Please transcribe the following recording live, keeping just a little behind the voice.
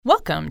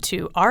Welcome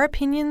to Our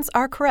Opinions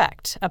Are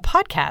Correct, a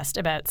podcast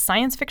about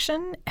science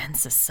fiction and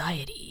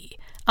society.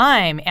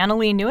 I'm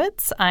Annalee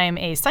Newitz. I'm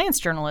a science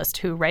journalist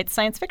who writes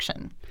science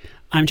fiction.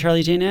 I'm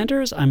Charlie Jane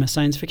Anders. I'm a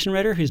science fiction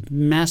writer who's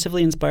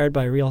massively inspired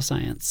by real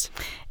science.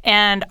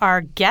 And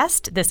our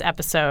guest this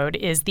episode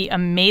is the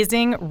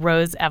amazing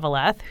Rose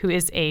Eveleth, who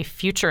is a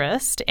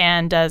futurist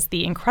and does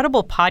the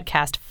incredible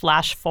podcast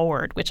Flash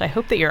Forward, which I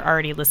hope that you're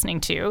already listening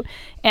to.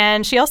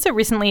 And she also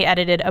recently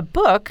edited a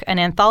book, an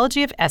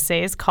anthology of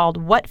essays called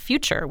What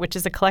Future, which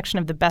is a collection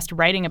of the best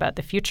writing about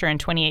the future in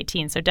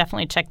 2018. So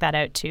definitely check that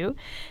out too.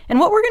 And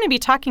what we're going to be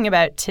talking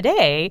about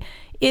today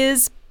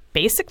is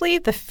basically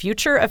the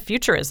future of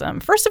futurism.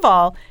 First of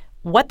all,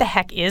 what the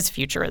heck is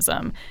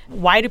futurism?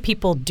 Why do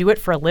people do it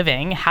for a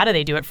living? How do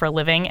they do it for a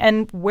living?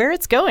 And where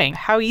it's going?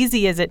 How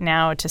easy is it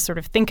now to sort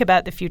of think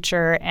about the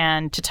future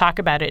and to talk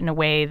about it in a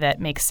way that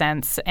makes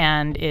sense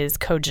and is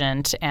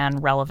cogent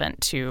and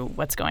relevant to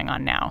what's going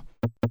on now?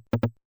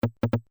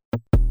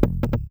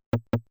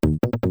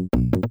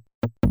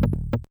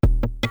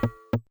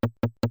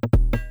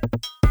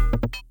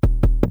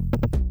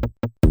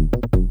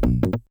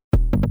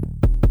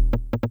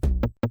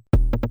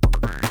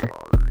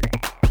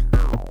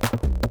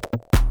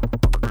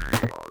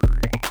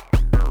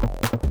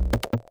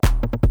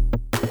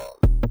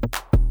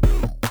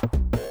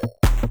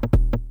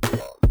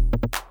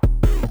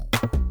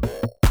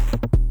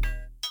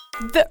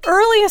 The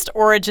earliest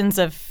origins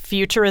of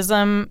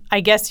futurism, I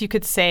guess you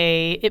could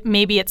say,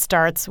 maybe it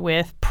starts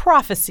with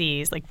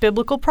prophecies, like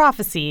biblical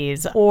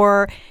prophecies,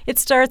 or it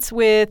starts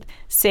with,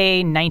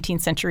 say, 19th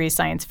century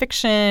science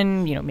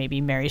fiction, maybe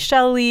Mary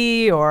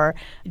Shelley or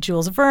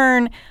Jules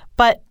Verne.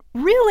 But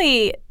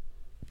really,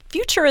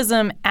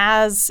 futurism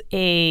as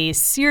a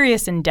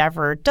serious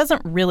endeavor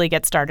doesn't really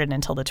get started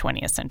until the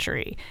 20th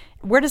century.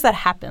 Where does that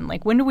happen?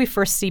 Like, when do we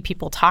first see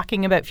people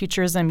talking about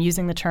futurism,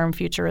 using the term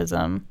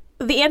futurism?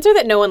 The answer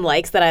that no one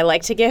likes that I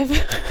like to give,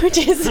 which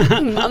is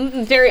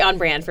very on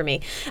brand for me,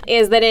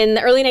 is that in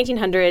the early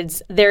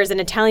 1900s, there's an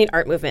Italian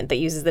art movement that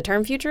uses the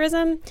term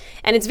futurism.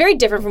 And it's very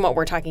different from what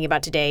we're talking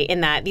about today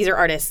in that these are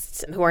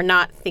artists who are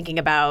not thinking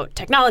about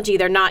technology.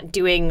 They're not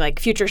doing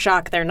like future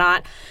shock. They're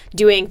not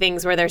doing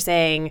things where they're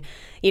saying,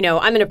 I'm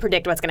going to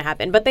predict what's going to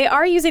happen. But they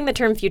are using the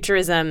term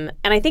futurism.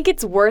 And I think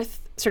it's worth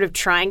sort of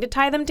trying to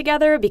tie them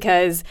together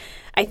because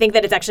I think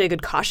that it's actually a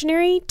good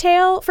cautionary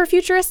tale for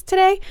futurists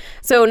today.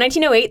 So in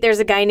 1908, there's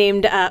a guy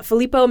named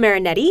Filippo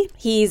Marinetti.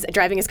 He's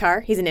driving his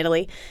car. He's in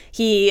Italy.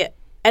 He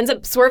ends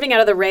up swerving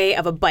out of the ray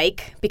of a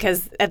bike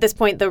because at this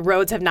point, the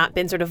roads have not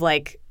been sort of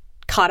like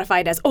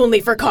codified as only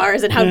for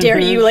cars and how dare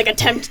you like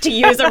attempt to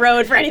use a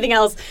road for anything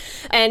else.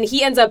 And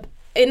he ends up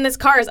in this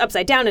car is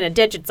upside down in a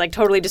ditch. It's like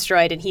totally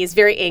destroyed, and he is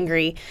very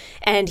angry.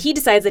 And he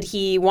decides that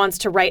he wants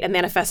to write a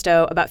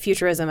manifesto about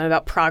futurism and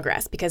about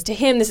progress, because to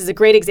him, this is a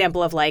great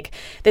example of like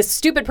this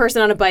stupid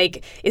person on a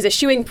bike is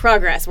eschewing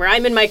progress, where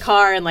I'm in my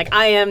car and like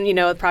I am,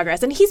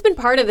 progress. And he's been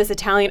part of this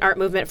Italian art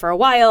movement for a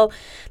while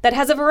that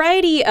has a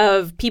variety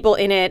of people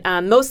in it,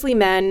 mostly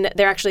men.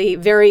 They're actually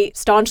very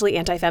staunchly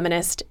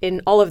anti-feminist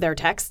in all of their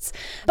texts.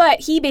 But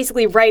he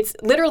basically writes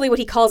literally what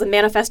he calls a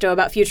manifesto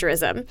about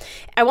futurism.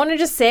 I want to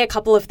just say a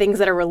couple of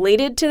things that are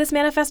related to this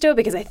manifesto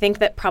because I think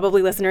that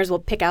probably listeners will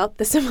pick out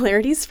the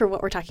similarities for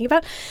what we're talking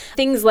about.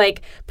 Things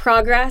like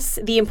progress,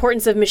 the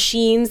importance of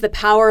machines, the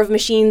power of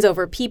machines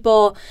over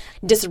people.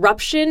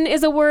 Disruption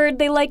is a word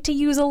they like to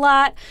use a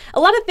lot.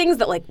 A lot of things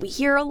that like we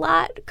hear a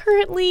lot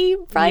currently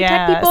by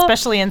tech people.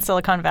 Especially in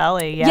Silicon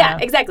Valley. Yeah,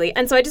 exactly.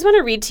 And so I just want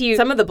to read to you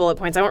some of the bullet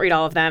points. I won't read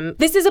all of them.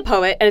 This is a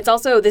poet, and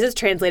this is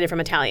translated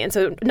from Italian,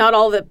 so not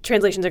all the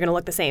translations are going to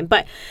look the same.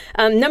 But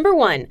number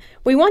one,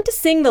 we want to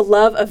sing the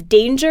love of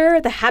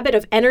danger, the habit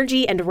of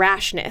energy and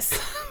rashness.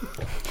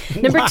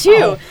 Number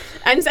two,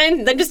 I'm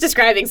just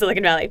describing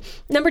Silicon Valley.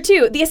 Number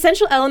two, the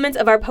essential elements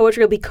of our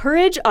poetry will be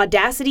courage,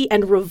 audacity,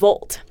 and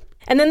revolt.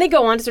 And then they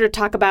go on to sort of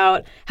talk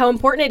about how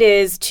important it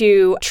is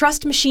to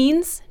trust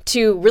machines,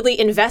 to really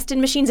invest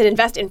in machines and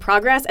invest in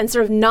progress and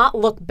sort of not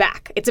look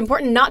back. It's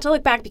important not to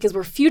look back because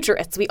we're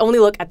futurists. We only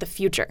look at the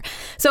future.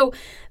 So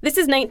this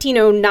is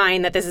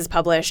 1909 that this is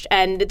published,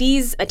 and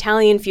these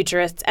Italian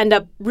futurists end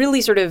up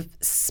really sort of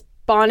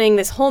spawning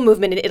this whole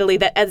movement in Italy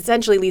that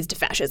essentially leads to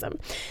fascism.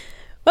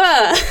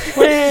 This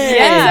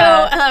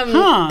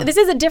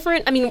is a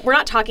different, we're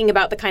not talking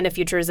about the kind of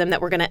futurism that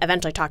we're going to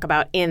eventually talk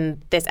about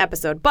in this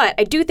episode, but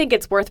I do think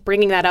it's worth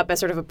bringing that up as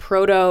sort of a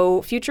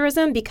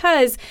proto-futurism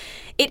because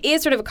it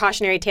is sort of a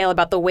cautionary tale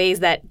about the ways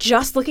that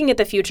just looking at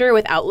the future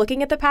without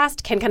looking at the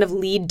past can kind of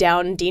lead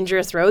down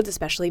dangerous roads,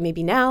 especially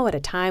maybe now at a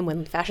time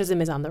when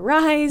fascism is on the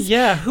rise.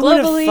 Yeah, who would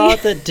have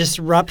thought that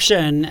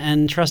disruption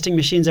and trusting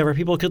machines over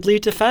people could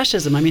lead to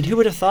fascism? Who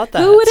would have thought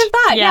that? Who would have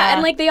thought? Yeah.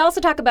 And they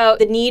also talk about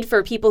the need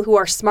for people who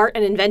are smart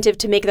and inventive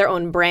to make their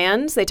own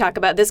brands. They talk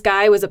about this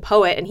guy was a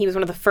poet, and he was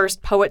one of the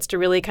first poets to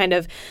really kind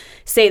of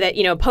say that,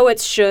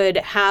 poets should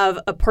have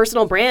a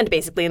personal brand,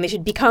 basically, and they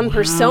should become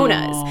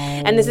personas.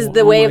 And this is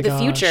the way of the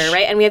future,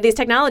 right? And we have these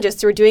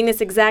technologists who are doing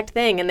this exact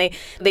thing, and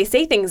they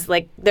say things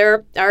like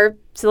there are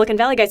Silicon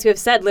Valley guys who have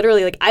said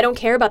literally, like, I don't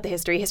care about the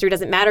history. History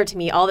doesn't matter to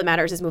me. All that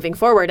matters is moving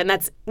forward. And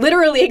that's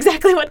literally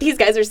exactly what these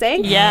guys are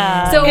saying.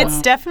 Yeah. So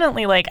it's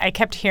definitely like I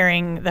kept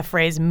hearing the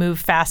phrase move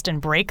fast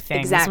and break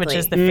things, Exactly. which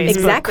is the Facebook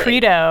Exactly.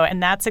 credo.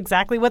 And that's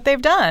exactly what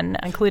they've done,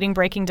 including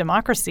breaking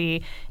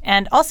democracy.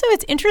 And also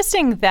it's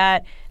interesting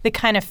that the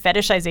kind of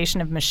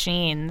fetishization of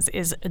machines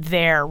is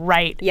there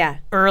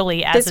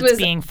early as it's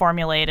being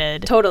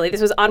formulated. Totally.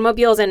 This was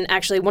automobiles, and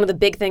actually one of the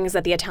big things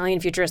that the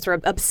Italian futurists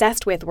were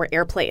obsessed with were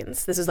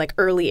airplanes. This was like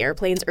early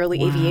airplanes,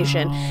 early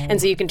aviation.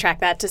 And so you can track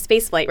that to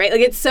spaceflight, right?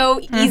 Like it's so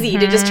easy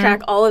to just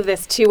track all of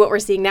this to what we're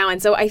seeing now.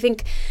 And so I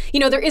think,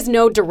 there is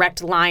no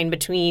direct line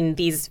between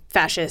these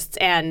fascists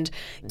and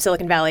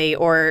Silicon Valley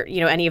or,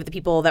 any of the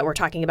people that we're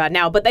talking about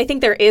now. But I think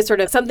there is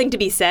sort of something to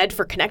be said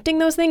for connecting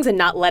those things and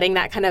not letting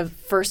that kind of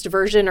first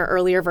version or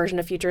earlier version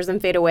of futurism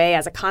fade away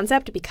as a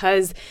concept,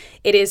 because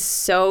it is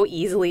so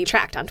easily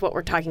tracked onto what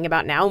we're talking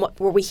about now and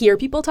what we hear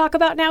people talk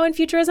about now in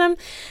futurism.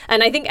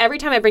 And I think every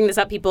time I bring this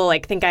up, people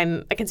like think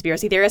I'm a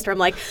conspiracy theorist, or I'm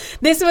like,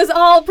 this was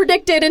all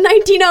predicted in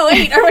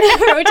 1908 or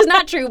whatever, which is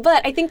not true.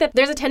 But I think that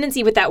there's a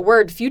tendency with that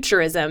word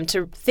futurism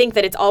to think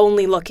that it's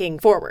only looking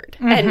forward.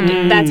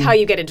 And that's how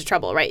you get into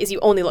trouble, right? Is you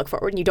only look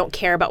forward and you don't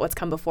care about what's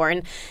come before.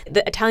 And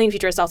the Italian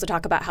futurists also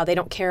talk about how they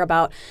don't care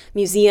about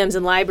museums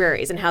and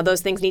libraries and how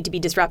those things need to be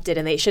disrupted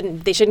and they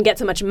shouldn't get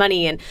so much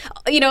money, and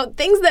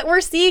things that we're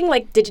seeing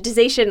like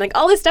digitization, like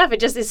all this stuff. It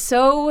just is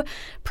so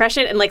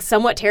prescient and like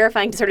somewhat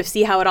terrifying to sort of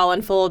see how it all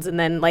unfolds and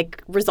then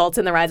like results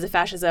in the rise of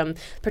fascism,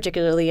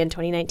 particularly in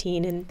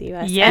 2019 in the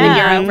U.S. and in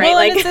Europe, right? Well,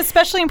 and it's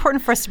especially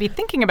important for us to be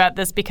thinking about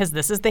this because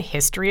this is the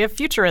history of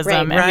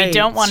futurism, Right. and we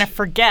don't want to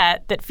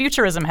forget that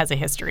futurism has a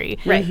history.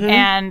 Right.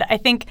 And I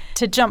think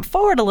to jump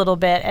forward a little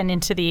bit and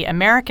into the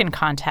American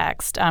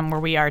context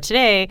where we are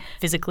today,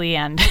 physically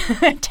and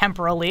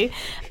temporally,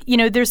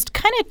 there's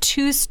kind of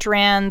two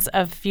strands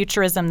of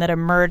futurism that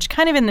emerge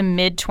kind of in the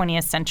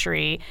mid-20th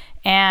century.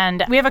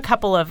 And we have a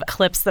couple of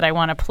clips that I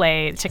want to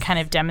play to kind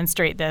of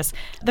demonstrate this.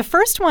 The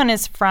first one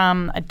is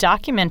from a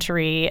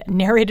documentary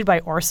narrated by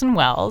Orson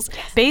Welles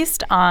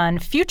based on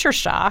Future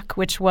Shock,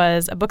 which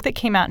was a book that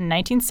came out in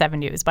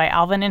 1970. It was by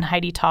Alvin and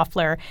Heidi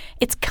Toffler.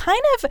 It's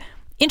kind of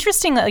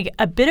interesting, like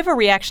a bit of a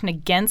reaction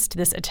against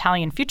this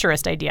Italian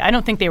futurist idea. I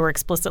don't think they were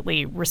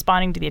explicitly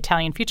responding to the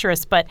Italian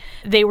futurists, but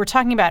they were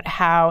talking about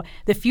how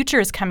the future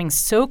is coming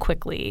so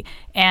quickly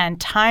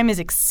and time is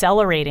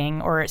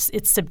accelerating, or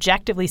it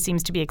subjectively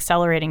seems to be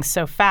accelerating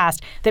so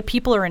fast that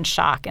people are in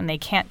shock and they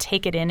can't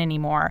take it in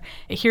anymore.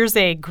 Here's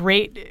a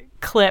great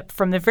clip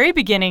from the very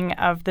beginning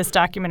of this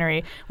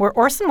documentary where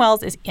Orson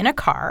Welles is in a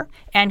car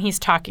and he's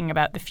talking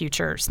about the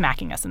future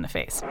smacking us in the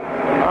face.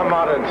 Our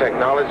modern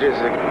technology has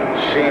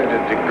achieved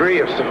a degree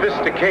of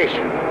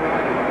sophistication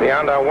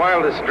beyond our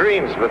wildest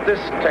dreams, but this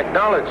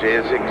technology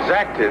has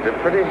exacted a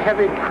pretty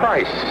heavy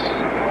price.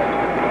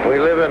 We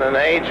live in an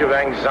age of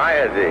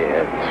anxiety,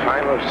 a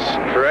time of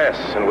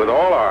stress, and with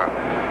all our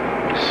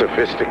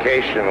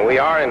sophistication, we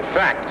are in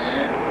fact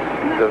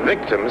the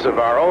victims of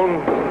our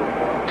own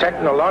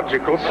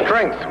technological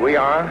strength. We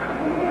are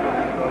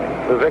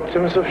the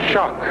victims of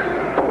shock,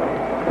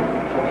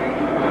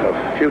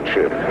 of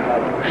future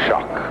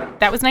shock.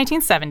 That was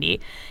 1970.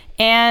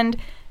 And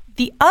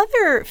the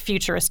other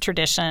futurist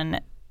tradition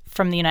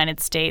from the United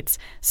States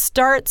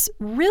starts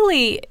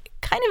really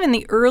kind of in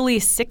the early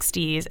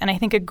 60s. And I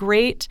think a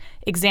great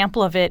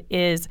example of it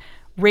is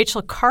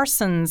Rachel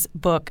Carson's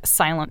book,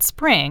 Silent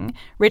Spring.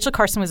 Rachel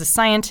Carson was a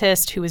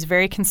scientist who was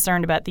very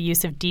concerned about the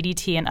use of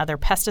DDT and other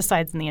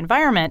pesticides in the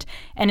environment.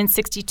 And in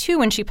 1962,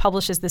 when she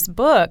publishes this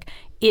book,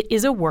 it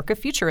is a work of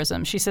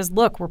futurism. She says,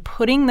 look, we're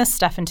putting this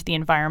stuff into the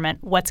environment.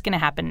 What's going to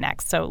happen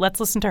next? So let's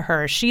listen to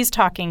her. She's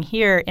talking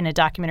here in a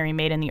documentary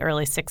made in the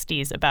early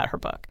 60s about her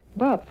book.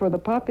 But for the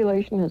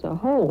population as a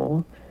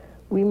whole,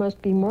 we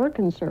must be more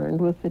concerned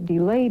with the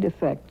delayed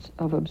effects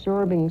of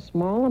absorbing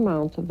small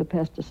amounts of the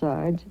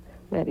pesticides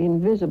that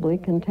invisibly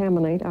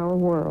contaminate our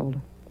world.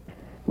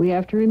 We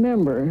have to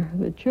remember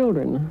that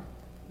children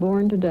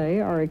born today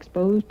are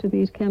exposed to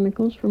these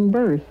chemicals from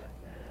birth,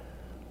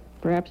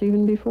 perhaps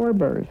even before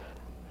birth.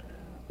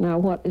 Now,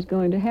 what is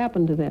going to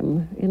happen to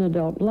them in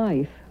adult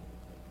life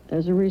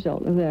as a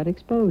result of that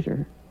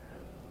exposure?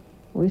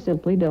 We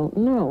simply don't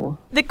know.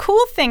 The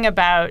cool thing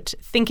about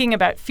thinking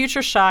about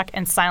Future Shock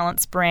and Silent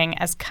Spring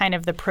as kind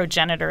of the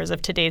progenitors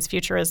of today's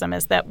futurism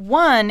is that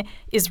one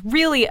is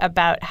really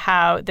about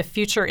how the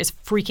future is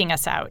freaking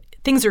us out.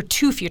 Things are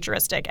too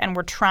futuristic, and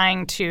we're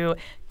trying to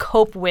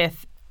cope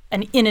with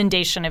an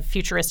inundation of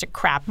futuristic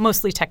crap,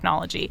 mostly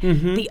technology.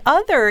 Mm-hmm. The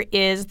other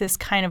is this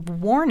kind of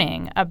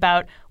warning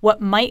about what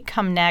might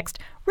come next,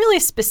 really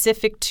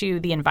specific to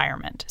the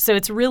environment. So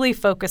it's really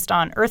focused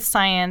on earth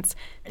science,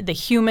 the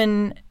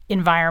human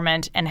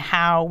environment, and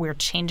how we're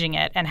changing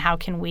it and how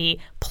can we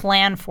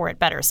plan for it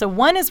better. So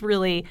one is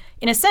really,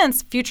 in a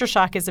sense, Future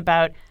Shock is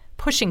about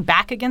pushing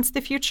back against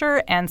the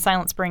future, and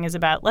Silent Spring is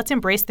about let's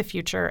embrace the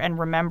future and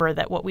remember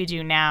that what we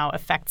do now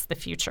affects the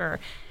future.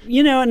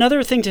 You know,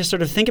 another thing to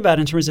sort of think about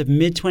in terms of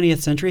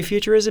mid-20th century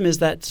futurism is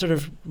that sort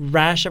of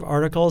rash of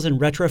articles in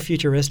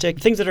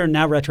retrofuturistic, things that are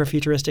now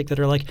retrofuturistic that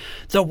are like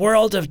the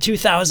world of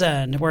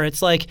 2000, where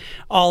it's like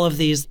all of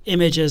these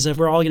images of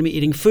we're all going to be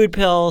eating food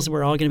pills,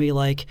 we're all going to be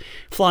like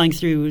flying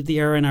through the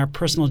air in our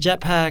personal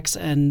jetpacks,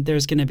 and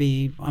there's going to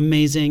be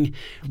amazing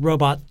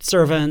robot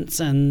servants,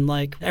 and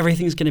like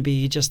everything's going to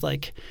be just like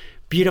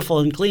beautiful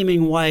and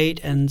gleaming white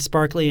and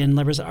sparkly, and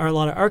there was a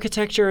lot of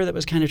architecture that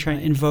was kind of trying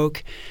to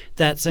invoke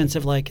that sense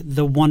of like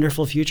the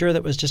wonderful future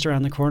that was just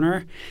around the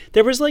corner.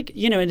 There was like,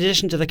 you know, in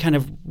addition to the kind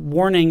of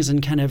warnings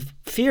and kind of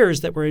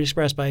fears that were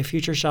expressed by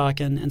Future Shock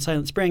and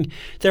Silent Spring,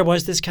 there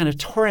was this kind of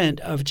torrent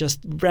of just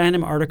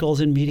random articles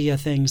and media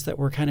things that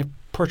were kind of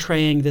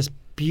portraying this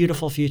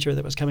beautiful future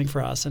that was coming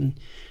for us. And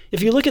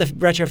if you look at the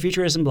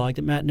retrofuturism blog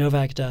that Matt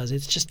Novak does,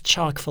 it's just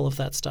chock full of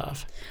that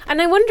stuff. And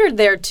I wondered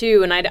there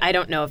too, and I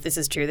don't know if this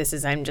is true.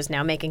 I'm just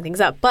now making things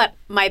up, but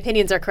my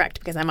opinions are correct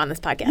because I'm on this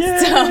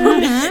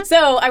podcast.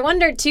 So I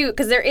wondered too,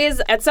 because there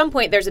is, at some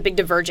point, there's a big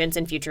divergence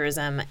in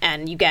futurism,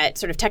 and you get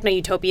sort of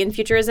techno-utopian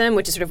futurism,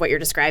 which is sort of what you're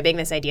describing,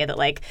 this idea that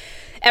like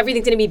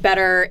everything's going to be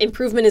better,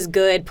 improvement is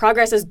good,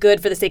 progress is good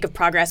for the sake of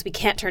progress, we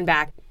can't turn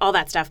back, all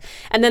that stuff.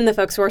 And then the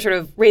folks who are sort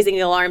of raising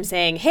the alarm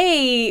saying,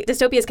 hey,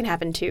 dystopias can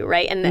happen too,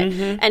 right?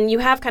 And you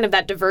have kind of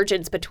that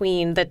divergence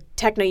between the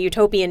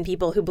techno-utopian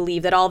people who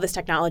believe that all this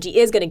technology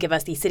is going to give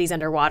us these cities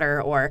underwater,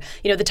 or,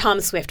 you know, the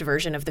Tom Swift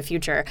version of the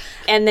future.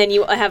 And then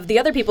you have the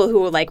other people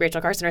who, like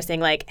Rachel Carson, are saying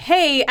like,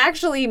 hey,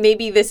 actually,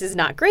 maybe this is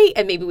not great,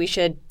 and maybe we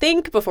should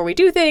think before we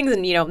do things,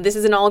 and, you know, this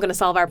isn't all going to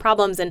solve our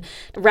problems, and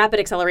rapid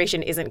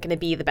acceleration isn't going to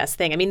be the best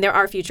thing. I mean, there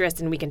are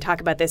futurists, and we can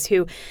talk about this,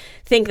 who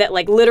think that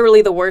like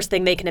literally the worst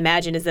thing they can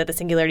imagine is that the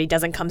singularity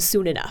doesn't come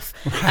soon enough.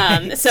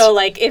 Right. So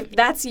like if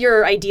that's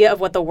your idea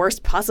of what the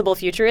worst possible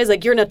future is,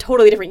 like you're in a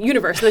totally different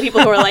universe than the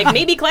people who are like,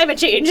 maybe climate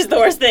change is the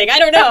worst thing. I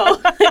don't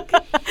know.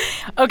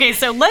 Okay,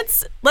 so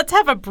let's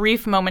have a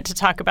brief moment to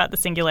talk about the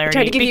singularity.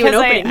 I tried to give you an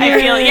opening. I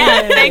feel,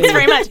 thanks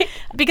very much.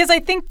 Because I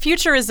think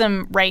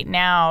futurism right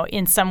now,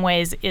 in some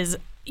ways, is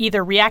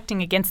either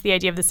reacting against the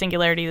idea of the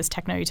singularity, this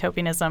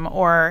techno-utopianism,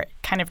 or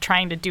kind of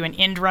trying to do an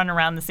end run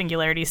around the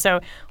singularity.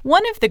 So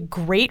one of the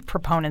great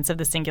proponents of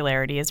the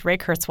singularity is Ray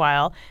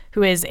Kurzweil,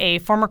 who is a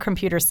former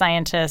computer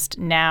scientist,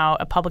 now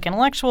a public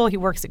intellectual. He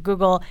works at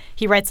Google.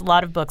 He writes a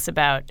lot of books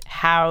about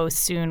how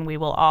soon we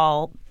will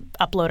all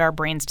upload our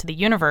brains to the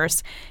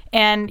universe.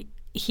 And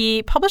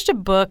he published a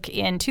book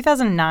in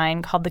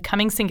 2009 called The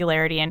Coming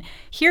Singularity, and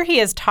here he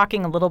is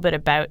talking a little bit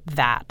about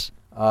that.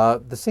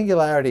 The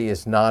singularity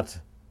is not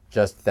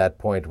just that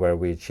point where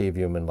we achieve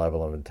human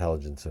level of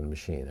intelligence in a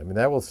machine. I mean,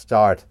 that will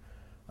start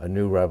a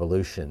new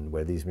revolution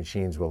where these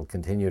machines will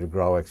continue to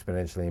grow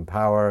exponentially in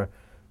power.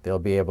 They'll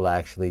be able to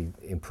actually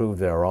improve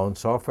their own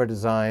software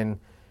design.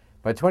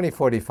 By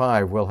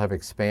 2045, we'll have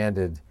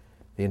expanded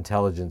the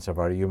intelligence of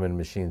our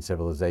human-machine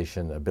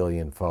civilization 1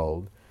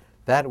 billion-fold.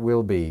 That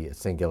will be a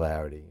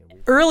singularity.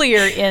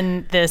 Earlier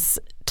in this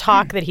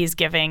talk that he's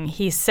giving,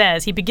 he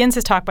begins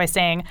his talk by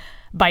saying,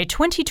 by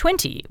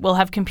 2020, we'll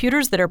have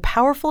computers that are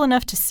powerful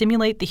enough to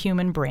simulate the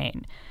human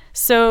brain.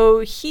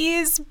 So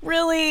he's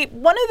really,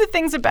 one of the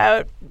things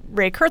about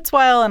Ray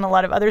Kurzweil and a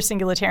lot of other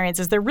singularitarians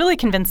is they're really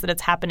convinced that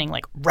it's happening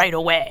like right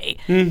away.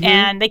 Mm-hmm.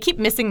 And they keep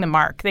missing the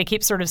mark. They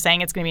keep sort of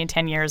saying it's going to be in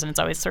 10 years and it's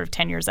always sort of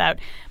 10 years out.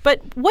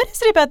 But what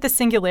is it about the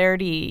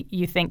singularity,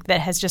 you think, that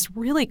has just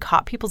really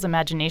caught people's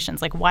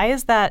imaginations? Like, why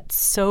is that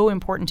so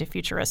important to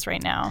futurists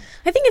right now?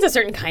 I think it's a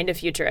certain kind of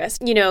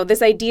futurist. You know,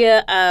 this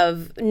idea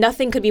of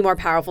nothing could be more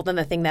powerful than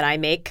the thing that I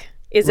make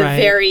is a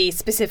very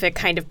specific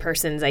kind of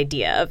person's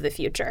idea of the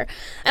future.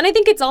 And I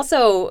think it's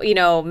also, you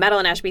know,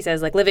 Madeline Ashby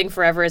says, like, living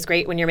forever is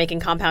great when you're making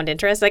compound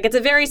interest. Like, it's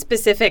a very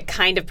specific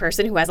kind of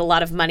person who has a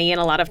lot of money and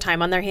a lot of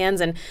time on their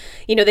hands. And,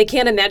 you know, they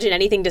can't imagine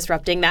anything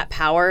disrupting that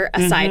power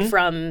aside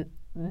from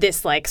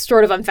this like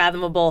sort of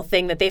unfathomable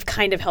thing that they've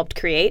kind of helped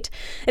create.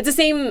 It's the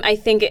same, I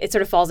think it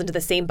sort of falls into the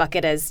same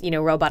bucket as, you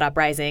know, robot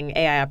uprising,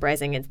 AI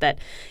uprising. It's that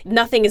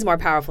nothing is more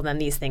powerful than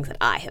these things that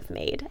I have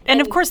made. And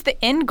of course,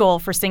 the end goal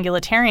for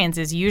singularitarians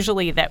is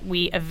usually that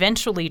we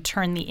eventually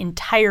turn the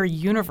entire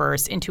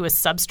universe into a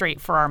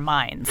substrate for our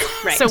minds.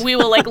 Right. So we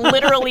will like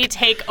literally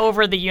take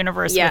over the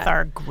universe with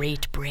our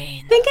great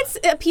brains. I think it's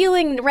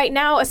appealing right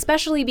now,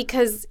 especially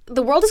because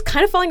the world is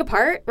kind of falling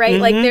apart, right?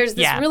 Like there's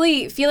this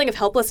really feeling of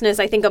helplessness,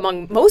 I think,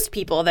 among most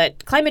people,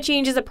 that climate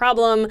change is a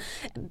problem,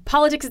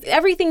 politics,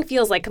 everything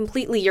feels like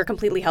you're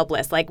completely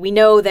helpless. Like, we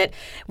know that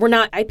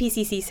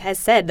IPCC has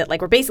said that,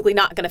 like, we're basically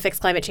not going to fix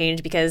climate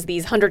change because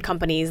these 100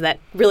 companies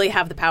that really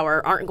have the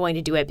power aren't going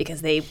to do it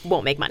because they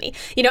won't make money.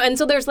 You know, and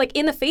so there's, like,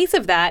 in the face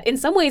of that, in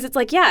some ways it's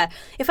like, yeah,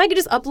 if I could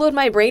just upload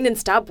my brain and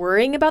stop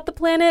worrying about the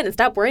planet and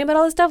stop worrying about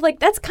all this stuff, like,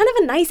 that's kind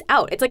of a nice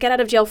out. It's like get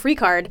out of jail free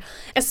card,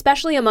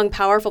 especially among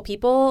powerful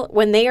people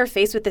when they are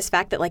faced with this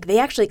fact that, like, they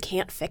actually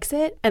can't fix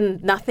it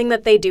and nothing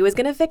that they do is is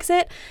going to fix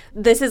it.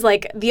 This is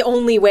like the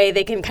only way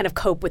they can kind of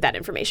cope with that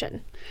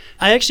information.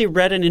 I actually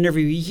read an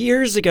interview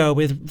years ago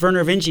with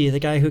Werner Vinge, the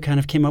guy who kind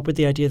of came up with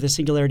the idea of the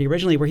singularity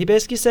originally, where he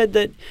basically said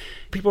that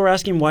people were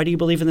asking, why do you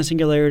believe in the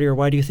singularity, or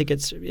why do you think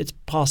it's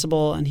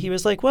possible? And he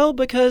was like, well,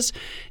 because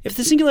if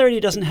the singularity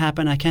doesn't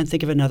happen, I can't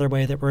think of another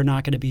way that we're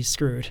not going to be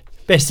screwed.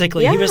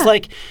 Basically, He was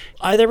like,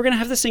 either we're going to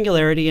have the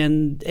singularity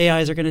and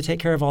AIs are going to take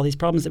care of all these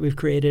problems that we've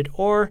created,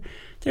 or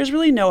there's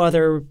really no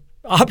other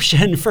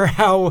option for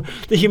how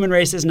the human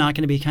race is not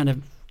going to be kind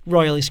of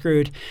royally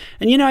screwed.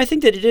 And, I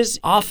think that it is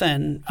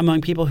often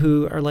among people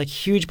who are like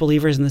huge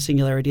believers in the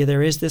singularity,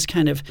 there is this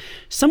kind of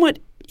somewhat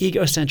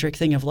egocentric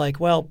thing of like,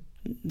 well,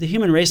 the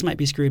human race might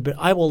be screwed, but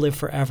I will live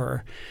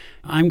forever.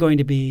 I'm going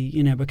to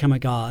be, become a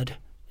god.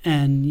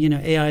 And,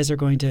 AIs are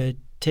going to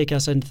take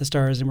us into the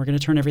stars and we're going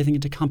to turn everything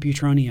into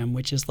computronium,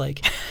 which is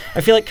like,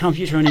 I feel like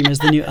computronium is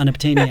the new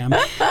unobtainium.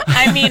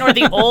 Or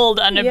the old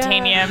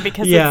unobtainium,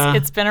 because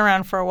it's been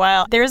around for a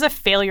while. There's a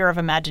failure of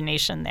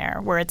imagination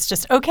there where it's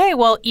just, okay,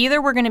 well,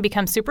 either we're going to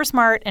become super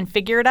smart and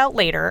figure it out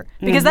later,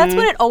 because that's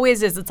what it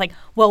always is. It's like,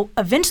 well,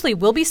 eventually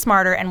we'll be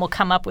smarter and we'll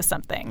come up with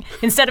something.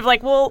 Instead of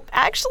like, well,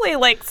 actually,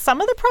 like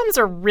some of the problems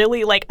are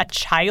really like a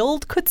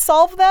child could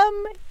solve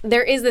them.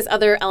 There is this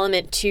other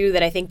element, too,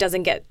 that I think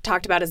doesn't get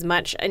talked about as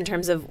much in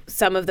terms of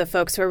some of the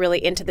folks who are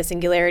really into the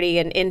singularity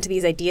and into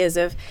these ideas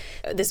of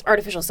this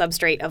artificial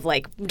substrate of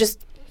like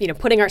just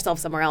putting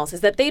ourselves somewhere else,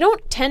 is that they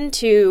don't tend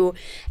to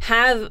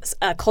have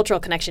a cultural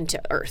connection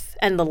to Earth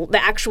and the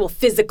actual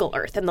physical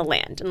Earth and the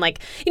land. And like,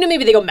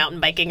 maybe they go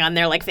mountain biking on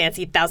their like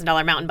fancy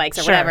 $1,000 mountain bikes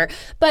or whatever.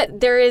 But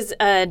there is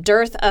a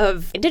dearth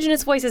of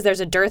indigenous voices. There's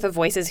a dearth of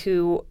voices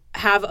who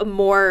have a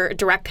more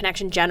direct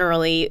connection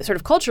generally, sort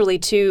of culturally,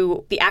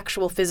 to the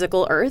actual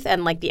physical Earth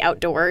and like the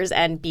outdoors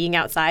and being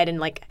outside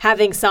and like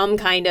having some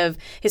kind of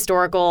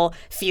historical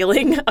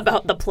feeling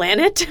about the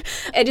planet.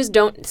 I just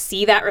don't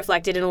see that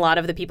reflected in a lot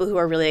of the people who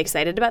are really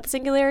excited about the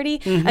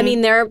singularity. I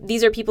mean,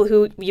 these are people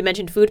who, you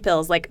mentioned food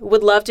pills, like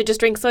would love to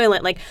just drink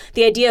Soylent. Like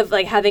the idea of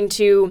like having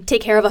to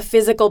take care of a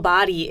physical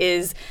body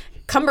is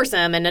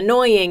cumbersome and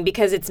annoying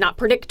because it's not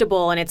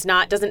predictable and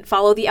doesn't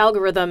follow the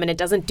algorithm and it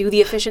doesn't do the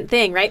efficient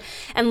thing, right?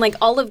 And like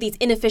all of these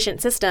inefficient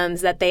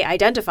systems that they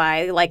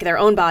identify, like their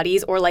own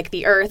bodies or like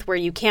the Earth, where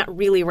you can't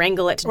really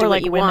wrangle it to do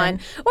what you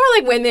want, or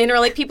like women, or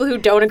like people who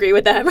don't agree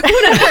with them, or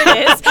whatever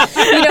it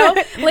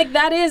is, like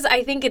that is,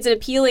 I think it's an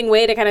appealing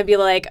way to kind of be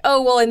like,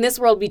 oh, well, in this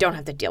world we don't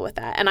have to deal with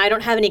that, and I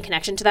don't have any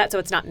connection to that, so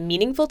it's not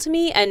meaningful to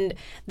me. And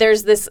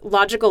there's this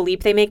logical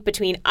leap they make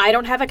between I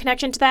don't have a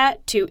connection to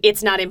that to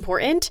it's not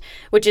important,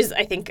 which is,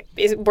 I think,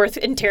 is worth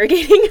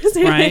interrogating,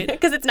 right?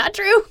 Because it's not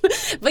true.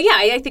 But yeah,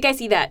 I think I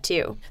see that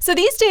too. So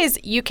these days,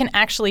 you can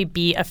actually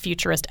be a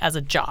futurist as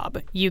a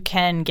job. You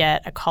can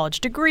get a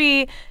college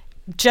degree.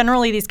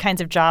 Generally, these kinds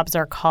of jobs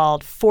are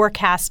called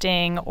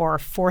forecasting or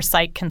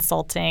foresight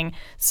consulting.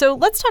 So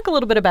let's talk a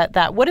little bit about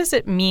that. What does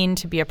it mean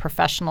to be a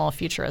professional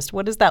futurist?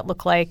 What does that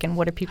look like, and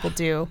what do people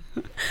do?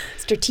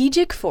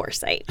 Strategic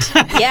foresight.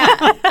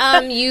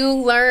 Yeah. You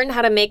learn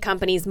how to make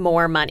companies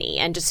more money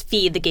and just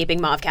feed the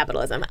gaping maw of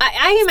capitalism.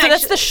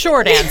 That's the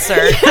short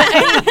answer.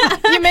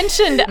 You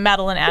mentioned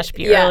Madeline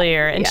Ashby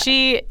earlier, and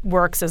she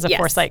works as a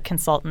foresight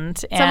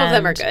consultant. Some of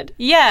them are good.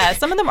 Yeah,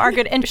 some of them are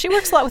good. And she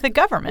works a lot with the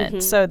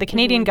government. So the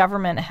Canadian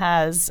government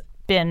has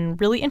been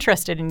really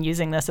interested in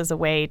using this as a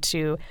way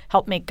to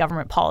help make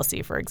government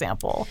policy, for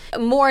example.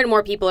 More and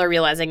more people are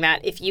realizing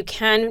that if you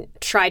can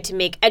try to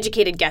make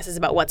educated guesses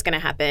about what's going to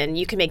happen,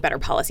 you can make better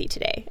policy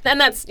today. And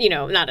that's,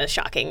 not a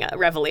shocking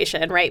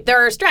revelation, right?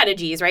 There are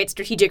strategies, right?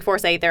 Strategic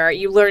foresight,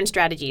 you learn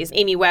strategies.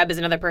 Amy Webb is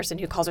another person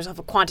who calls herself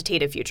a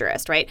quantitative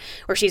futurist, right?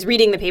 Where she's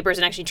reading the papers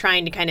and actually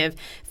trying to kind of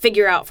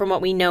figure out from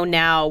what we know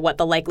now what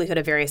the likelihood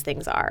of various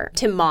things are.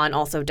 Tim Mon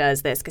also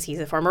does this because he's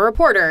a former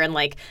reporter and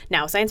like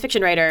now a science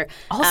fiction writer.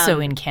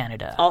 Also in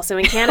Canada.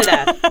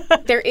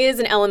 There is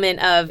an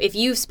element of, if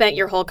you've spent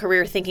your whole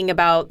career thinking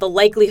about the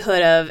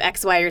likelihood of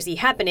X, Y, or Z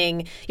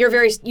happening, you're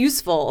very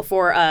useful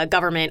for a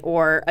government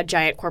or a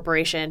giant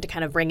corporation to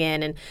kind of bring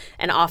in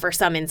and offer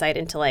some insight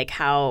into like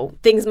how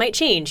things might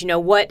change.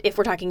 What if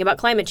we're talking about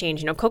climate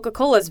change?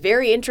 Coca-Cola is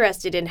very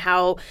interested in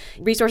how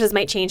resources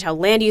might change, how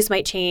land use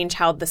might change,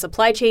 how the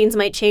supply chains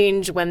might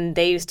change when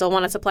they still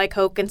want to supply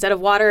Coke instead of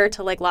water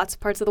to like lots of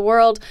parts of the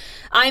world.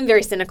 I'm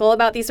very cynical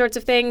about these sorts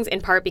of things, in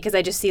part because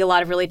I just see a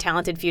lot of really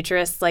talented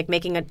futurists like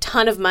making a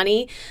ton of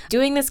money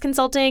doing this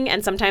consulting,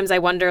 and sometimes I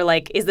wonder,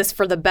 like, is this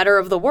for the better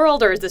of the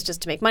world, or is this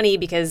just to make money?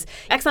 Because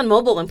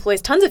ExxonMobil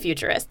employs tons of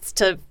futurists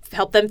to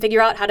help them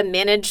figure out how to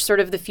manage sort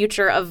of the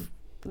future of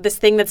this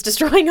thing that's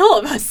destroying all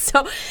of us.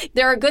 So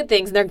there are good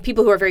things, and there are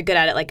people who are very good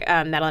at it, like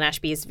Madeline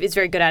Ashby is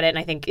very good at it, and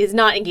I think is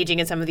not engaging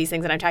in some of these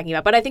things that I'm talking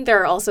about. But I think there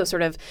are also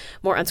sort of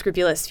more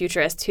unscrupulous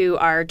futurists who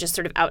are just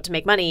sort of out to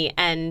make money,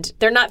 and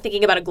they're not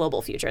thinking about a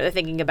global future. They're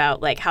thinking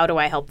about, like, how do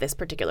I help this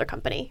particular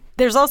company?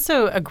 There's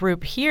also a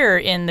group here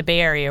in the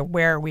Bay Area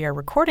where we are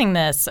recording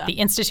this, the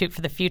Institute for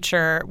the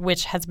Future,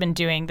 which has been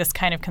doing this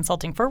kind of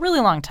consulting for a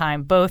really long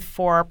time, both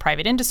for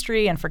private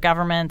industry and for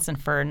governments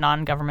and for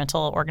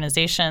non-governmental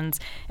organizations.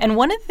 And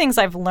one one of the things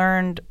I've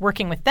learned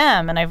working with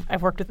them, and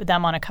I've worked with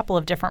them on a couple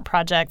of different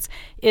projects,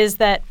 is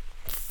that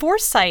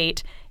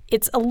foresight,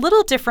 it's a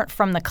little different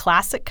from the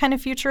classic kind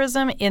of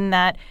futurism in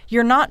that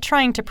you're not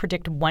trying to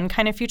predict one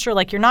kind of future.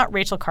 Like, you're not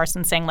Rachel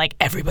Carson saying, like,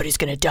 everybody's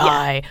going to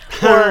die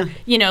or,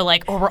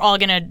 or we're all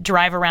going to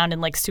drive around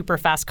in, like, super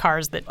fast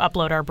cars that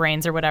upload our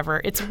brains or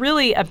whatever. It's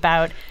really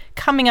about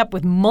coming up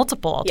with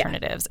multiple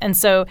alternatives. And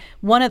so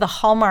one of the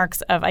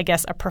hallmarks of, I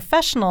guess, a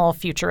professional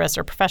futurist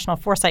or professional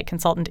foresight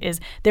consultant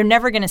is they're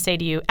never going to say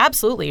to you,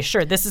 absolutely,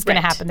 sure, this is going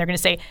to happen. They're going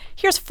to say,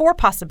 here's 4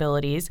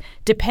 possibilities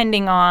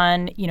depending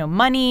on,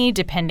 money,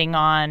 depending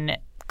on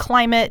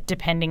climate,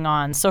 depending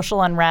on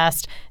social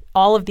unrest.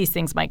 All of these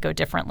things might go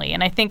differently.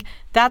 And I think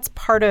that's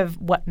part of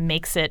what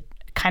makes it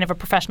kind of a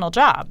professional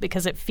job,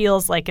 because it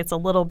feels like it's a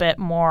little bit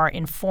more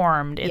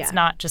informed. It's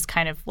not just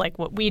kind of like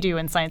what we do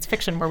in science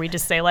fiction where we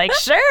just say, like,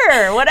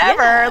 sure,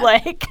 whatever.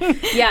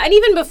 And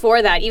even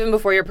before that, even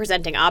before you're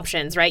presenting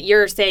options, right,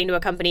 you're saying to a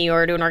company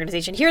or to an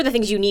organization, here are the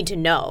things you need to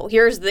know.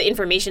 Here's the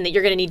information that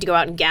you're going to need to go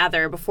out and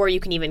gather before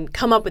you can even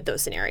come up with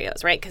those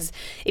scenarios, right? Because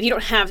if you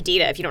don't have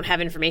data, if you don't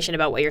have information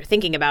about what you're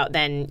thinking about,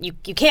 then you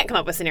can't come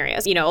up with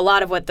scenarios. A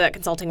lot of what the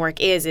consulting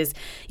work is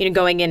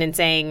going in and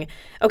saying,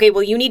 okay,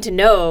 well, you need to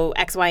know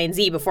X, Y, and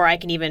Z before I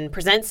can even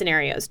present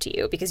scenarios to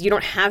you, because you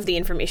don't have the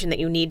information that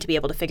you need to be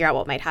able to figure out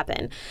what might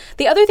happen.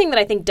 The other thing that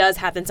I think does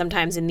happen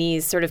sometimes in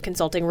these sort of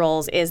consulting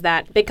roles is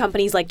that big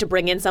companies like to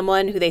bring in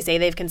someone who they say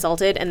they've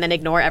consulted and then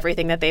ignore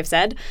everything that they've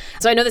said.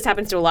 So I know this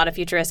happens to a lot of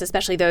futurists,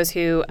 especially those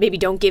who maybe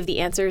don't give the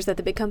answers that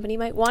the big company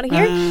might want to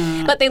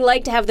hear, but they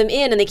like to have them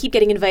in and they keep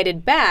getting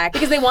invited back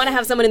because they want to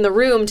have someone in the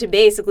room to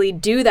basically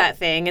do that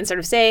thing and sort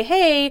of say,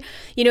 hey,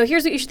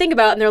 here's what you should think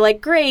about. And they're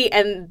like, great.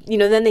 And,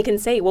 then they can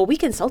say, well, we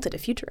consulted a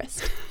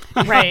futurist.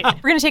 Right.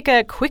 We're going to take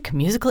a quick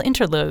musical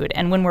interlude,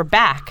 and when we're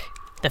back,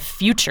 the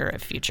future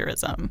of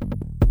futurism.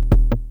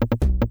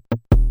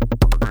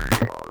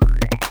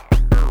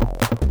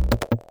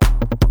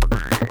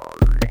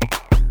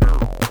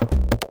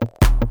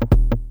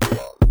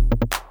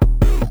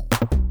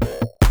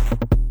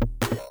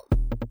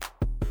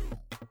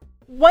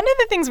 One of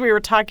the things we were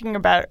talking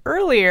about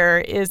earlier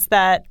is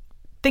that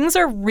things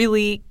are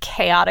really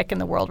chaotic in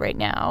the world right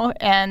now,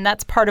 and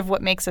that's part of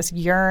what makes us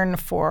yearn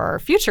for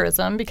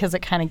futurism, because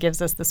it kind of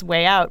gives us this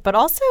way out. But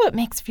also it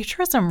makes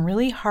futurism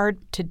really hard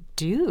to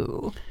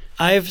do.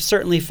 I've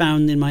certainly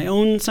found in my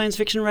own science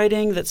fiction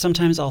writing that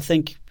sometimes I'll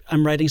think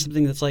I'm writing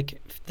something that's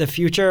like the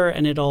future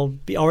and it'll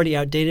be already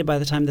outdated by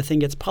the time the thing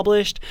gets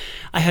published.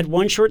 I had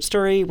one short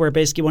story where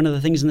basically one of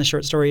the things in the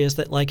short story is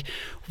that, like,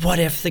 what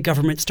if the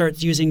government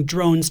starts using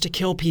drones to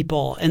kill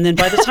people? And then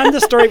by the time the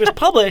story was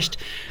published,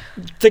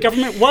 the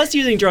government was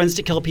using drones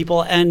to kill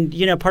people. And,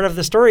 part of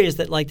the story is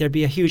that, like, there'd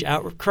be a huge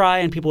outcry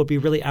and people would be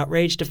really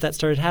outraged if that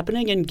started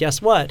happening. And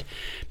guess what?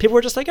 People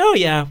were just like, oh,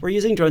 yeah, we're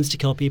using drones to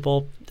kill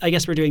people. I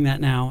guess we're doing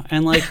that now.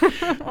 And, like,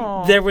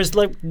 there was,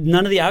 like,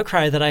 none of the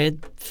outcry that I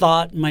had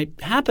thought might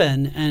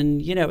happen.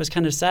 And, it was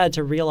kind of sad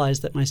to realize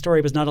that my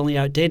story was not only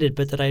outdated,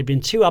 but that I had been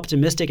too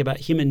optimistic about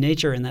human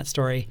nature in that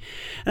story.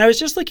 And I was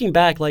just looking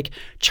back, like,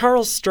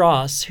 Charles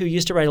Stross, who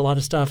used to write a lot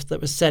of stuff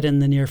that was set in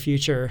the near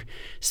future,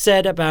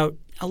 said about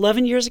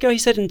 11 years ago, he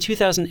said in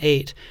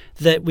 2008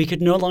 that we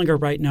could no longer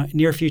write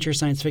near future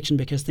science fiction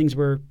because things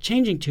were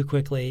changing too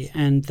quickly,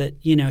 and that,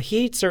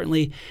 he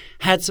certainly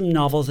had some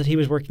novels that he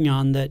was working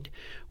on that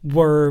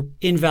were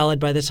invalid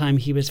by the time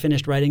he was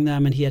finished writing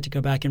them, and he had to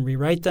go back and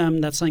rewrite them.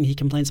 That's something he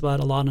complains about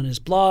a lot on his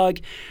blog.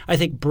 I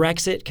think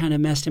Brexit kind of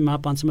messed him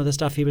up on some of the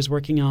stuff he was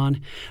working on.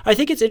 I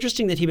think it's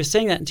interesting that he was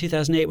saying that in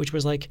 2008, which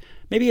was like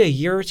maybe a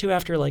year or two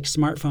after, like,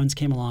 smartphones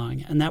came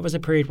along. And that was a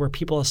period where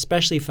people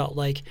especially felt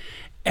like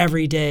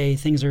every day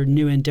things are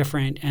new and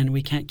different and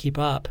we can't keep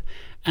up.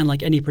 And,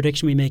 like, any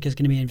prediction we make is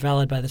going to be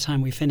invalid by the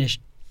time we finish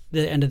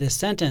the end of this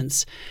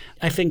sentence.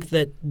 I think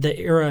that the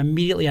era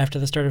immediately after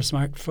the start of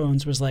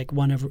smartphones was like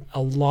one of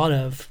a lot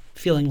of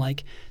feeling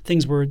like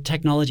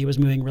technology was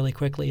moving really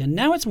quickly. And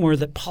now it's more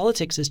that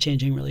politics is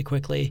changing really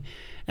quickly.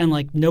 And,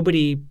 like,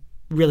 nobody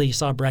really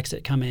saw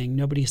Brexit coming.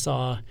 Nobody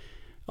saw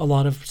a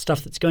lot of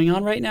stuff that's going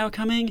on right now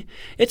coming.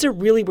 It's a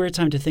really weird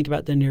time to think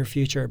about the near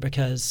future,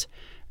 because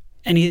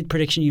any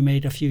prediction you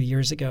made a few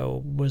years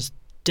ago was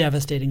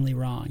devastatingly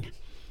wrong.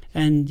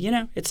 And,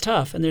 it's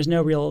tough, and there's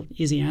no real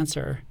easy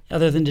answer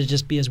other than to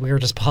just be as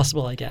weird as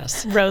possible, I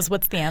guess. Rose,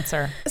 what's the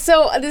answer?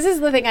 So this is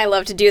the thing I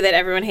love to do that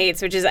everyone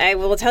hates, which is I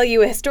will tell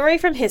you a story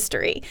from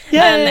history.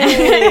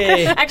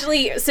 Yay!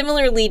 Actually,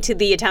 similarly to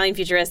the Italian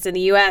futurists in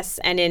the U.S.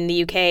 and in the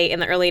U.K.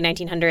 in the early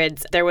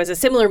 1900s, there was a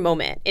similar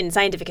moment, in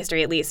scientific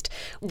history at least.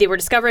 They were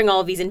discovering all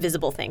of these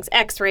invisible things,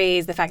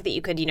 X-rays, the fact that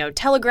you could,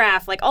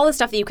 telegraph, like all the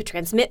stuff that you could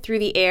transmit through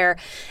the air.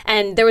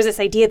 And there was this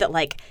idea that,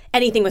 like,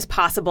 anything was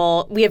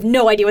possible. We have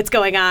no idea what's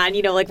going on.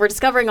 We're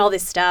discovering all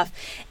this stuff.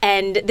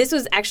 And this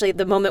was actually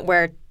the moment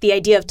where the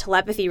idea of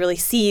telepathy really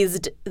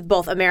seized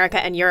both America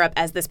and Europe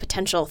as this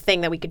potential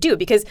thing that we could do,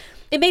 because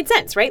it made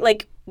sense, right?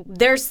 Like,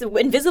 there's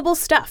invisible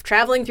stuff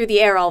traveling through the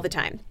air all the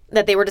time.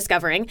 that they were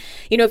discovering.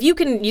 If you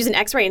can use an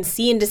X-ray and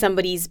see into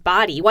somebody's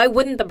body, why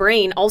wouldn't the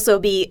brain also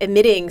be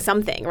emitting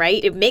something,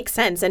 right? It makes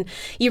sense. And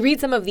you read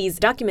some of these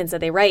documents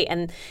that they write,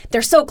 and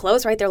they're so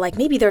close, right? They're like,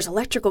 maybe there's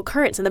electrical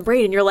currents in the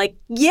brain. And you're like,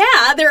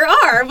 yeah, there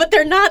are, but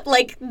they're not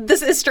like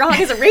this as strong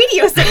as a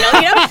radio signal,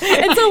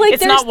 And so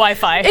it's not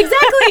Wi-Fi.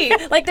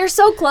 Exactly. Like they're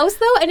so close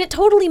though. And it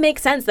totally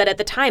makes sense that at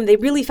the time they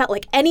really felt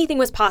like anything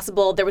was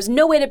possible. There was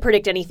no way to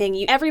predict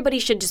anything. Everybody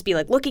should just be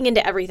like looking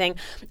into everything.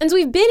 And so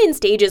we've been in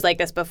stages like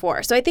this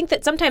before. So I think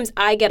that sometimes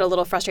I get a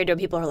little frustrated when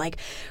people are like,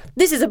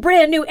 this is a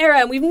brand new era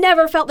and we've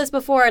never felt this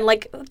before. And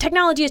like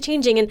technology is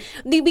changing. And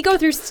we go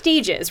through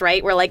stages,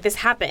 right? Where like this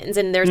happens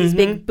and there's these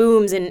big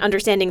booms in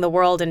understanding the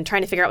world and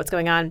trying to figure out what's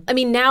going on. I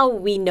mean, now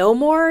we know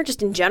more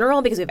just in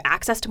general because we have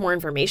access to more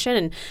information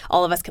and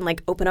all of us can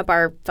like open up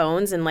our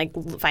phones and like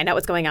find out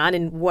what's going on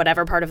in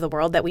whatever part of the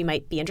world that we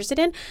might be interested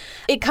in.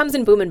 It comes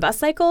in boom and bust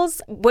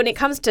cycles. When it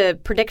comes to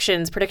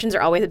predictions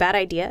are always a bad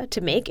idea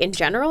to make in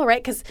general,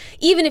 right? Because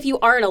even if you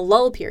are in a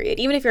lull period,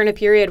 even if you're in a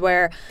period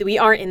where we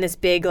aren't in this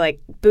big like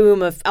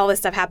boom of all this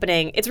stuff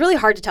happening, it's really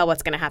hard to tell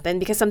what's going to happen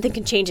because something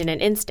can change in an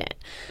instant.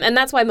 And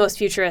that's why most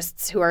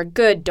futurists who are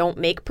good don't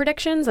make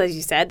predictions. As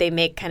you said, they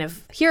make kind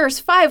of, here's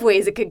 5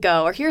 ways it could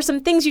go, or here's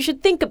some things you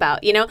should think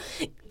about,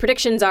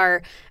 Predictions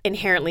are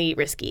inherently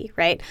risky,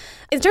 right?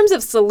 In terms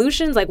of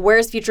solutions, like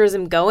where's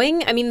futurism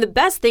going? I mean, the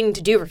best thing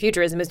to do for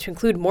futurism is to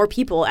include more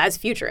people as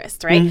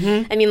futurists, right?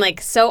 I mean, like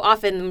so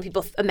often when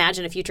people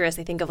imagine a futurist,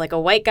 they think of like a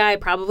white guy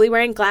probably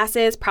wearing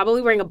glasses,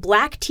 probably wearing a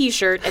black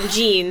T-shirt and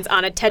jeans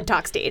on a TED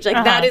Talk stage.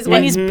 Like that is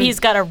what he's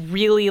got a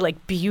really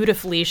like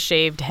beautifully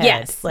shaved head.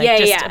 Yes. Like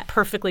a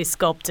perfectly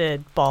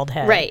sculpted bald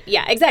head. Right.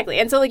 Yeah, exactly.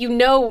 And so like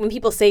when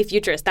people say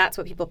futurist, that's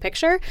what people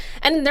picture.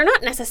 And they're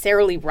not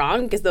necessarily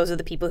wrong because those are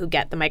the people who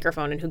get the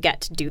microphone and who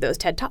get to do those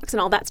TED Talks and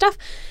all that stuff.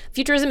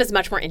 Futurism is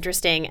much more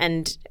interesting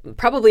and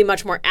probably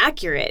much more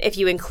accurate if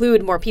you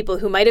include more people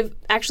who might have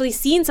actually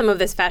seen some of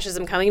this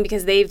fascism coming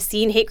because they've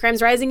seen hate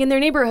crimes rising in their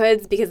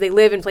neighborhoods because they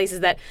live in places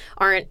that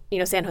aren't,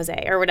 San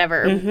Jose or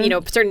whatever,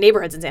 certain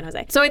neighborhoods in San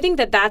Jose. So I think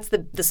that that's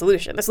the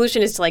solution. The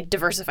solution is to like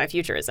diversify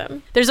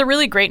futurism. There's a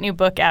really great new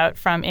book out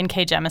from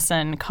N.K.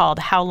 Jemisin called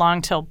How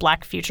Long Till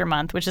Black Future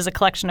Month, which is a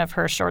collection of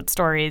her short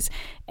stories.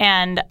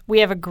 And we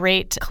have a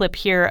great clip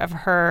here of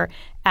her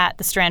at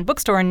the Strand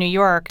Bookstore in New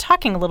York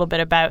talking a little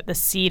bit about the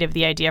seed of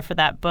the idea for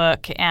that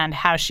book and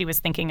how she was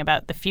thinking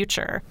about the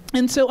future.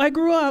 And so I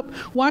grew up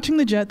watching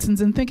the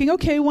Jetsons and thinking,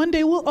 okay, one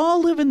day we'll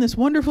all live in this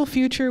wonderful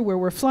future where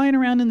we're flying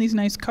around in these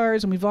nice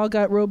cars and we've all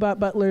got robot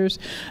butlers.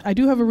 I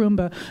do have a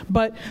Roomba,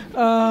 but,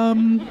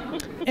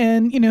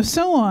 and,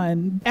 so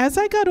on. As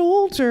I got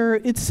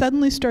older, it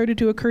suddenly started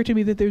to occur to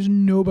me that there's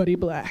nobody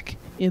black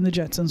in the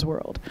Jetsons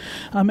world.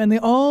 And they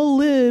all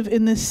live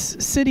in this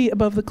city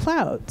above the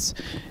clouds.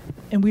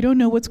 And we don't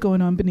know what's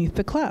going on beneath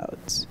the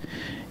clouds.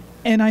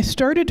 And I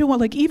started to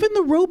wonder, like, even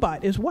the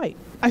robot is white.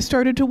 I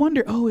started to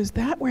wonder, is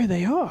that where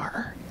they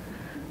are?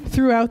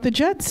 Throughout the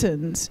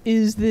Jetsons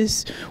is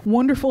this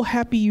wonderful,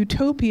 happy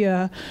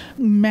utopia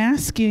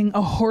masking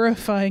a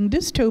horrifying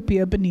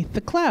dystopia beneath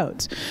the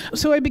clouds.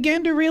 So I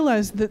began to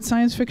realize that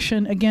science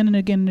fiction, again and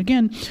again and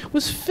again,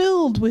 was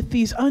filled with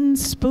these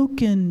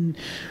unspoken,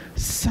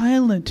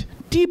 silent,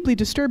 deeply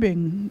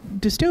disturbing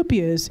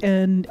dystopias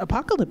and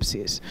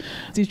apocalypses,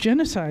 these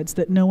genocides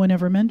that no one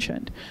ever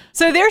mentioned.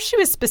 So there she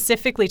was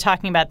specifically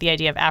talking about the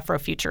idea of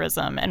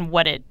Afrofuturism and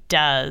what it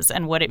does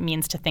and what it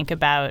means to think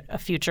about a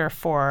future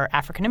for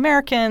African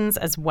Americans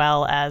as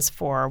well as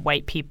for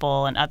white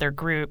people and other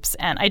groups.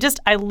 And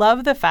I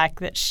love the fact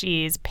that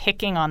she's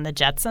picking on the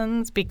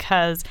Jetsons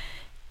because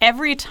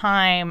every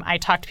time I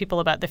talk to people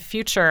about the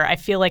future, I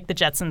feel like the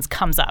Jetsons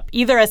comes up,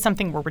 either as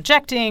something we're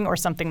rejecting or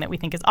something that we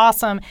think is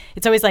awesome.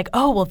 It's always like,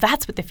 oh, well,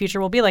 that's what the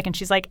future will be like. And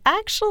she's like,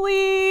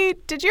 actually,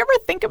 did you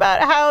ever think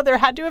about how there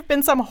had to have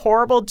been some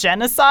horrible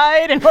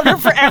genocide in order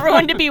for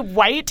everyone to be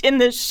white in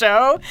this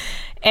show?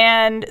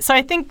 And so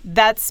I think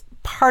that's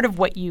part of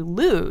what you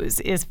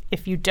lose is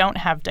if you don't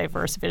have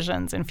diverse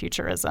visions in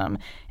futurism.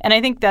 And I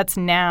think that's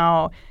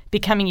now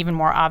becoming even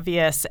more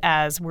obvious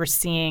as we're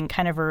seeing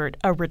kind of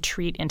a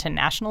retreat into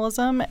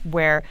nationalism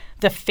where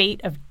the fate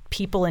of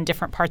people in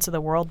different parts of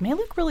the world may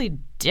look really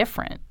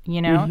different,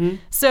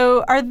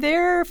 So are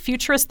there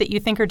futurists that you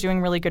think are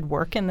doing really good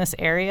work in this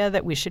area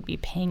that we should be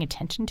paying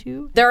attention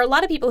to? There are a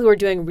lot of people who are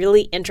doing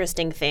really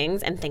interesting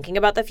things and thinking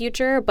about the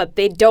future, but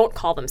they don't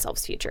call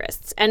themselves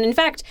futurists. And in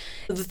fact,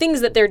 the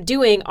things that they're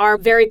doing are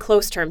very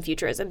close-term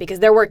futurism because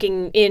they're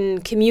working in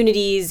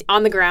communities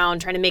on the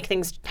ground trying to make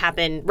things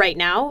happen right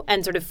now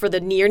and sort of for the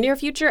near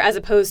future as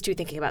opposed to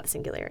thinking about the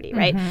singularity,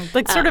 right?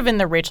 Like sort of in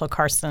the Rachel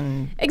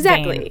Carson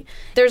Exactly. vein.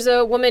 There's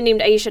a woman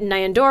named Aisha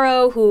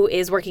Nyandoro who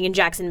is working in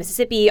Jackson,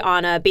 Mississippi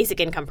on a basic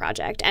income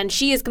project. And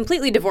she is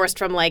completely divorced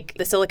from like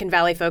the Silicon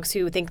Valley folks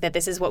who think that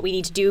this is what we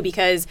need to do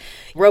because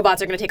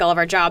robots are going to take all of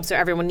our jobs, so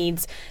everyone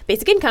needs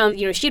basic income.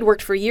 She had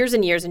worked for years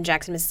and years in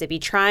Jackson, Mississippi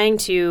trying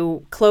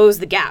to close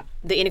the gap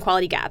the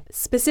inequality gap,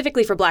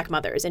 specifically for Black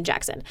mothers in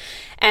Jackson.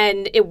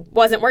 And it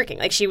wasn't working.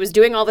 Like, she was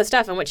doing all this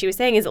stuff, and what she was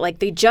saying is that, like,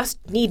 they just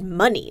need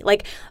money.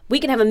 Like, we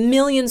can have 1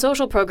 million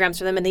social programs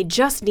for them, and they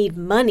just need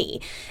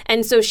money.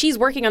 And so she's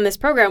working on this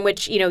program,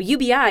 which, you know,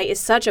 UBI is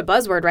such a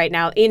buzzword right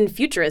now in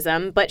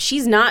futurism, but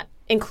she's not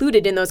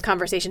included in those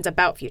conversations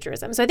about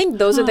futurism. So I think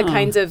those are the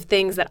kinds of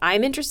things that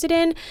I'm interested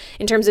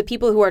in terms of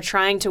people who are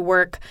trying to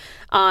work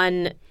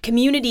on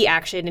community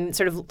action and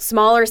sort of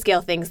smaller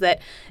scale things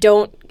that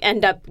don't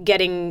end up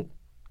getting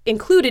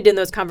included in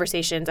those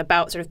conversations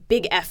about sort of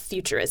big F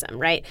futurism,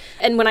 right?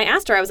 And when I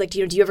asked her, I was like, do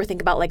you ever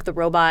think about like the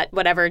robot,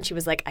 whatever? And she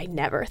was like, I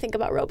never think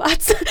about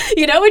robots,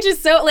 you know, which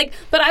is so like,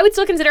 but I would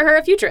still consider her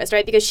a futurist,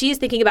 right? Because she's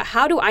thinking about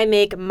how do I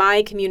make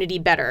my community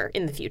better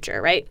in the future,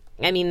 right?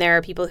 I mean, there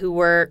are people who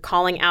were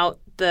calling out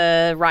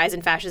the rise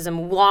in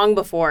fascism long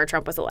before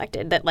Trump was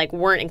elected that like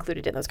weren't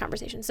included in those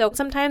conversations. So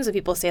sometimes when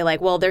people say like,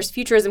 well, there's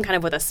futurism kind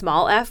of with a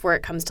small f where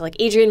it comes to like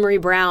Adrienne Marie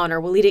Brown or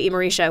Walida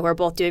Imarisha, who are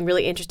both doing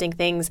really interesting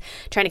things,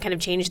 trying to kind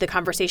of change the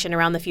conversation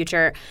around the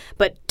future,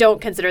 but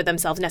don't consider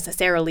themselves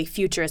necessarily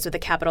futurists with a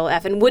capital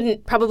F and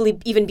wouldn't probably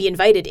even be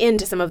invited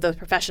into some of those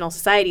professional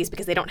societies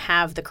because they don't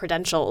have the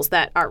credentials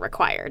that are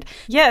required.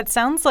 Yeah, it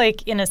sounds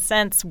like in a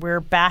sense we're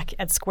back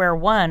at square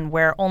one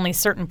where only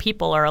certain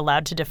people are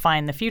allowed to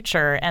define the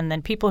future, and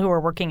then people who are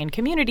working in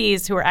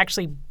communities who are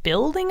actually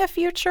building a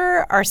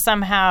future are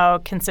somehow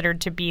considered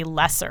to be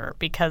lesser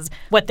because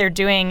what they're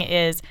doing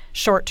is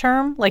short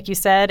term, like you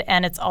said,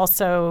 and it's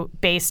also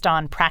based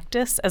on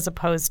practice as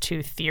opposed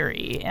to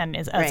theory and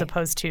as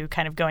opposed to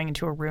kind of going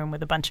into a room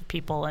with a bunch of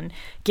people and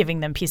giving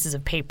them pieces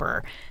of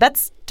paper.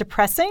 That's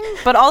depressing,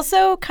 but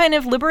also kind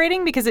of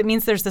liberating because it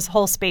means there's this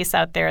whole space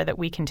out there that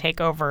we can take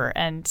over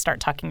and start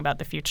talking about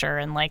the future.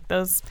 And like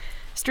those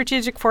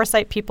strategic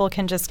foresight people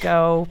can just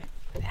go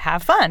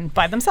have fun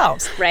by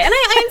themselves. Right. And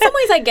I in some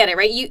ways I get it,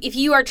 right? If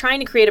you are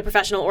trying to create a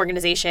professional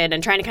organization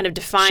and trying to kind of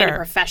define a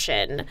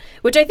profession,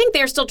 which I think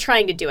they're still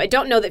trying to do. I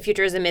don't know that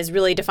futurism is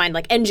really defined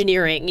like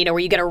engineering, you know, where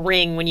you get a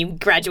ring when you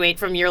graduate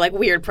from your like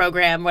weird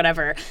program,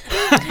 whatever.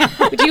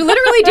 But you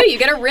literally do. You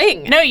get a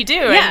ring. No, you do.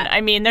 Yeah. And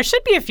I mean, there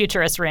should be a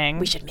futurist ring.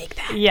 We should make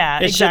that. Yeah,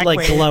 it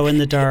exactly. should like glow in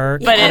the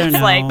dark. But I don't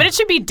know. but it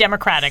should be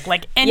democratic.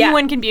 Like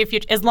anyone can be a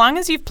future as long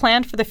as you've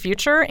planned for the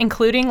future,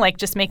 including like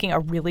just making a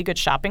really good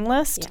shopping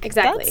list. Yeah,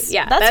 exactly.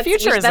 That's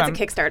futurism. That's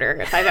a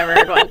Kickstarter if I've ever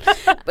heard one.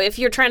 But if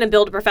you're trying to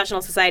build a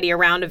professional society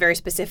around a very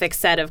specific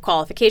set of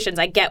qualifications,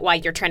 I get why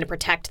you're trying to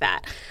protect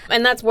that.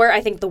 And that's where I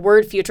think the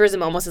word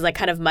futurism almost is like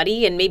kind of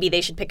muddy, and maybe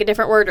they should pick a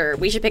different word or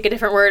we should pick a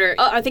different word. Or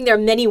I think there are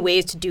many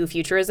ways to do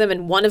futurism,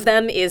 and one of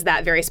them is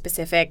that very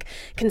specific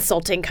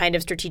consulting kind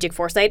of strategic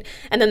foresight.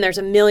 And then there's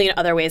a million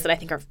other ways that I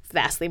think are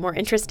vastly more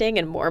interesting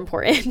and more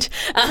important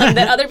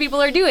that other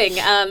people are doing.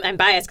 I'm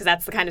biased because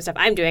that's the kind of stuff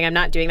I'm doing. I'm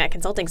not doing that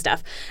consulting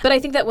stuff. But I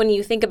think that when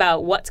you think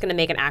about what's going to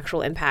make an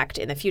actual impact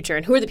in the future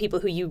and who are the people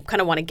who you kind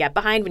of want to get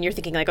behind when you're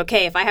thinking like,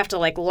 okay, if I have to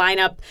like line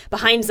up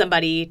behind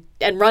somebody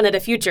and run at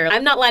a future,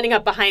 I'm not lining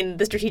up behind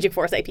the strategic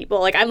foresight people.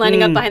 Like I'm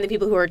lining up behind the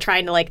people who are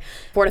trying to like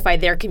fortify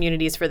their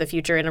communities for the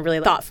future in a really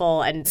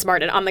thoughtful and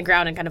smart and on the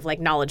ground and kind of like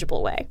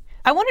knowledgeable way.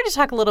 I wanted to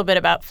talk a little bit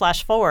about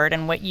Flash Forward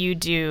and what you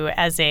do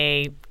as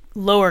a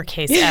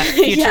lowercase f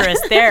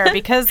futurist there,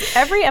 because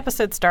every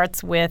episode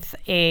starts with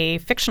a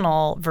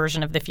fictional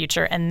version of the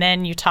future and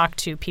then you talk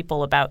to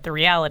people about the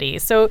reality.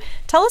 So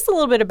tell us a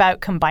little bit about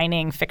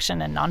combining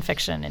fiction and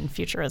nonfiction in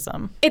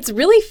futurism. It's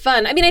really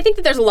fun. I mean, I think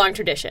that there's a long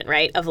tradition,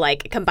 right, of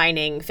like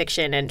combining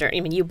fiction and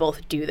I mean, you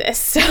both do this,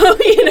 so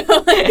you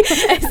know, like,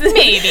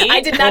 maybe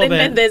I did not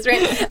invent this,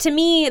 right? To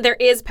me, there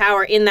is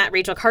power in that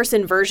Rachel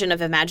Carson version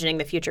of imagining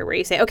the future, where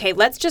you say, okay,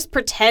 let's just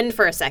pretend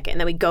for a second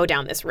that we go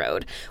down this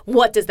road.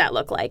 What does that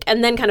look like?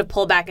 And then kind of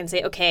pull back and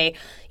say, okay,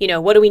 you know,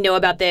 what do we know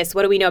about this?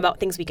 What do we know about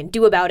things we can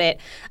do about it?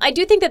 I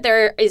do think that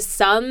there is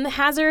some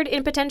hazard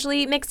in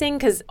potentially mixing,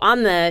 because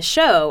on the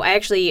show, I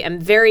actually am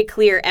very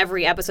clear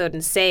every episode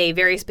and say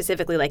very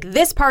specifically, like,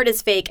 this part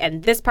is fake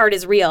and this part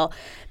is real,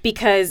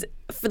 because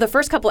for the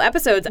first couple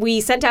episodes, we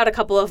sent out a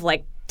couple of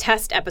like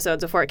test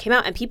episodes before it came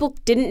out, and people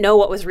didn't know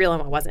what was real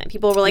and what wasn't.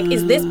 People were like,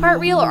 is this part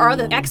real or are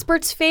the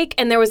experts fake?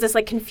 And there was this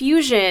like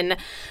confusion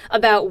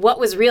about what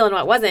was real and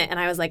what wasn't. And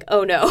I was like,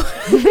 oh no,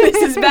 this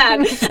is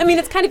bad. I mean,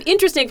 it's kind of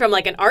interesting from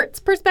like an arts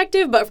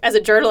perspective, but as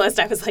a journalist,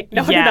 I was like,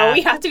 no,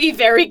 we have to be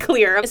very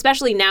clear,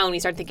 especially now when we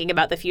start thinking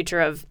about the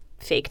future of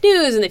fake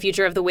news and the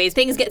future of the ways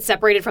things get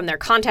separated from their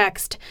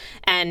context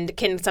and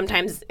can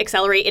sometimes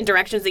accelerate in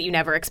directions that you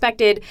never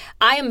expected.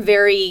 I am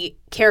very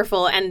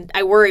careful, and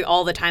I worry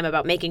all the time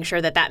about making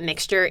sure that that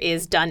mixture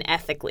is done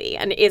ethically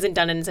and isn't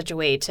done in such a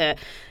way to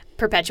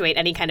perpetuate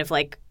any kind of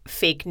like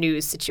fake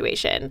news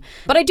situation.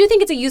 But I do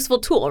think it's a useful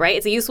tool, right?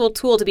 It's a useful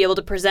tool to be able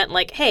to present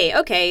like, hey,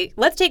 okay,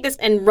 let's take this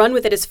and run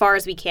with it as far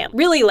as we can.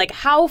 Really, like,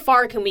 how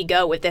far can we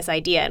go with this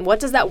idea? And what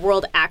does that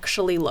world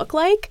actually look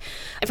like?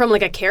 And from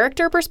like a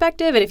character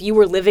perspective, and if you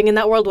were living in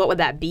that world, what would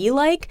that be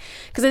like?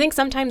 Because I think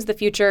sometimes the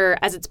future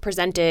as it's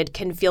presented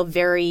can feel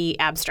very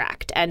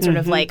abstract and sort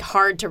of like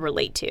hard to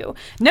relate to.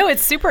 No,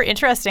 it's super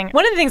interesting.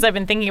 One of the things I've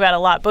been thinking about a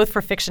lot, both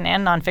for fiction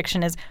and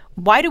nonfiction, is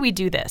why do we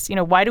do this? You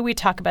know, why do we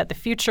talk about the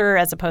future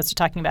as opposed to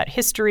talking about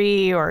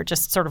history or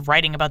just sort of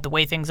writing about the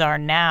way things are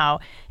now?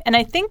 And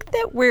I think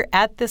that we're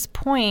at this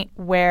point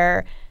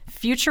where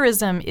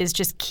futurism is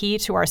just key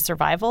to our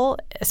survival,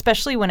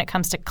 especially when it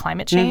comes to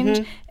climate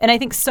change. And I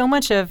think so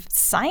much of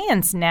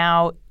science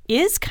now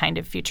is kind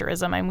of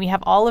futurism. I mean, we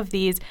have all of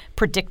these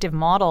predictive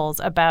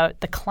models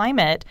about the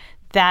climate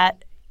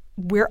that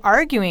we're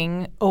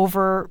arguing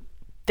over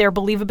their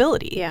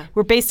believability. Yeah.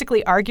 We're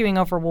basically arguing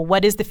over, well,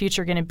 what is the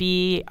future going to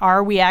be?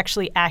 Are we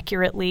actually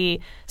accurately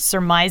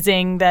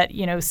surmising that,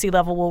 you know, sea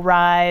level will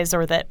rise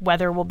or that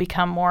weather will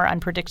become more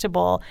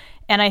unpredictable?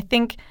 And I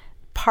think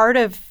part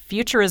of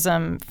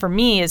futurism for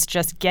me is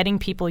just getting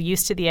people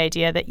used to the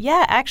idea that,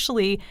 yeah,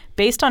 actually,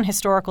 based on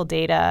historical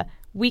data,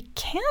 we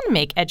can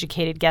make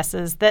educated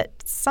guesses that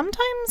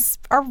sometimes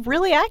are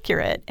really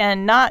accurate,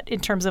 and not in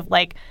terms of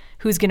like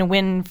who's going to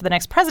win for the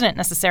next president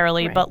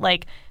necessarily, but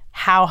like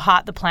how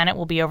hot the planet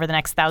will be over the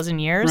next 1,000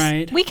 years.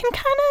 Right. We can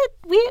kind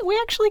of, we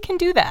actually can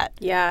do that.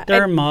 Yeah.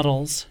 There are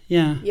models.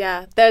 Yeah.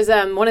 Yeah. There's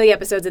one of the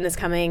episodes in this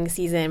coming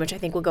season, which I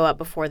think will go up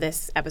before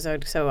this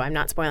episode, so I'm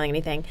not spoiling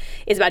anything,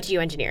 is about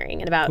geoengineering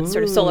and about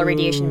sort of solar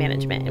radiation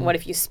management. And what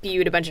if you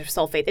spewed a bunch of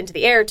sulfate into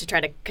the air to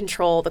try to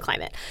control the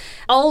climate?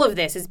 All of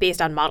this is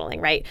based on modeling,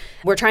 right?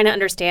 We're trying to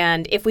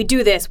understand, if we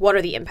do this, what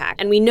are the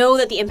impacts? And we know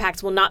that the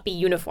impacts will not be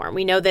uniform.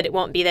 We know that it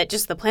won't be that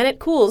just the planet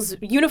cools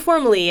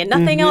uniformly and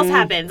nothing else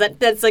happens.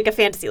 That's like a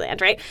fantasy land,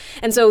 right?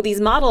 And so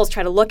these models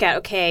try to look at,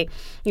 okay,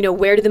 you know,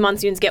 where do the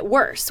monsoons get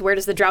worse? Where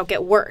does the drought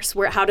get worse?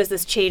 How does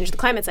this change the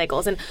climate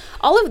cycles? And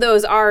all of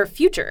those are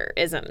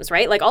futurisms,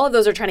 right? Like all of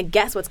those are trying to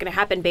guess what's going to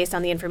happen based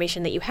on the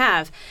information that you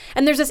have.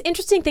 And there's this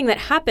interesting thing that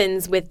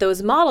happens with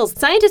those models.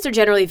 Scientists are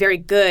generally very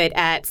good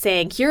at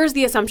saying, here's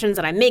the assumptions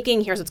that I'm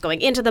making, here's what's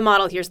going into the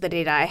model, here's the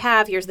data I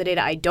have, here's the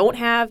data I don't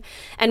have.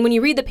 And when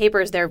you read the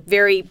papers, they're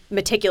very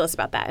meticulous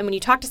about that. And when you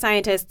talk to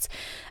scientists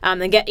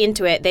and get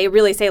into it, they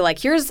really say, like,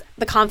 here's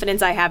the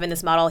confidence I have in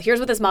this model, here's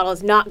what this model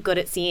is not good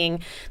at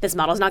seeing, this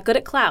model is not good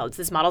at clouds,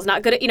 this model is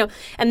not good at, you know,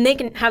 and they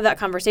can have that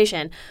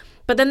conversation.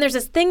 But then there's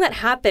this thing that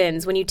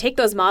happens when you take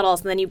those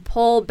models and then you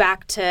pull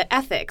back to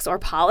ethics or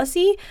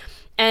policy.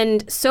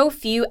 And so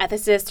few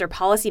ethicists or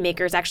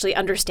policymakers actually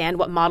understand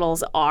what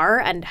models are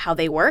and how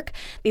they work.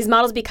 These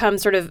models become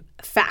sort of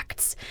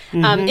facts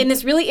in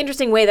this really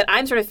interesting way that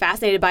I'm sort of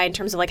fascinated by, in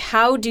terms of like,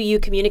 how do you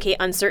communicate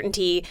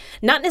uncertainty,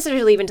 not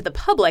necessarily even to the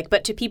public,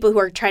 but to people who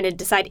are trying to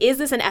decide, is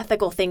this an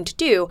ethical thing to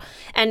do?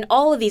 And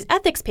all of these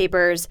ethics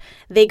papers,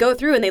 they go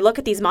through and they look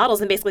at these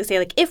models and basically say,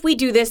 like, if we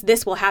do this,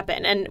 this will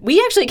happen. And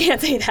we actually can't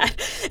say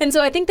that. And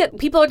so I think that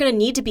people are going to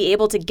need to be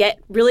able to get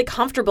really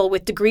comfortable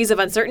with degrees of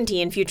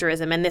uncertainty in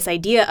futurism, and this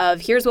idea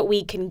of here's what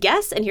we can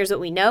guess and here's what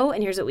we know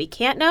and here's what we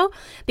can't know,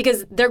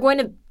 because they're going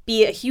to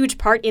be a huge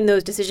part in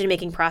those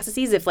decision-making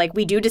processes. If like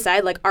we do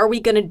decide, like, are we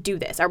going to do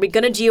this? Are we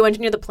going to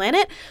geoengineer the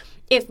planet?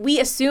 If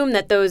we assume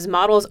that those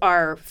models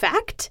are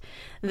fact,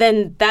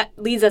 then that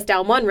leads us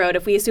down one road.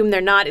 If we assume they're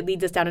not, it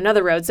leads us down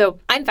another road. So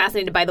I'm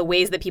fascinated by the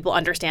ways that people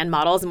understand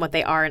models and what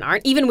they are and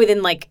aren't, even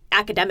within like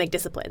academic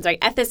disciplines, right?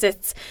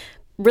 Ethicists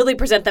really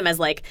present them as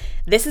like,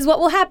 this is what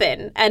will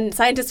happen. And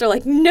scientists are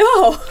like, no,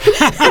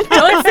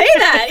 don't say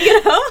that,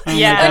 you know?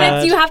 Yeah.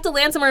 And you have to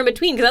land somewhere in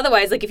between, because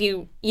otherwise, like, if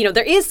you know,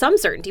 there is some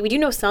certainty. We do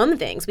know some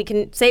things. We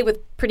can say with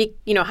pretty,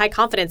 you know, high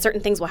confidence certain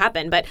things will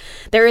happen. But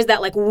there is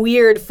that like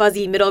weird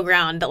fuzzy middle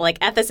ground that like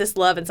ethicists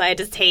love and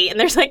scientists hate. And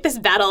there's like this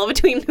battle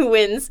between who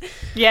wins.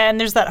 Yeah, and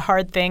there's that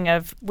hard thing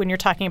of when you're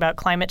talking about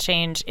climate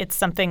change, it's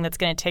something that's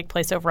going to take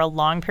place over a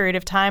long period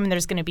of time. And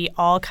there's going to be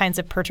all kinds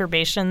of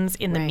perturbations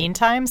in the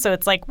meantime. So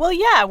it's like, well,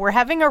 yeah, we're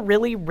having a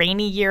really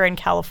rainy year in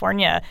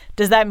California.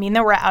 Does that mean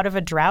that we're out of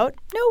a drought?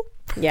 No.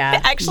 Yeah.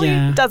 It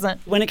actually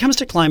doesn't. When it comes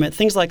to climate,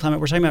 things like climate,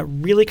 we're talking about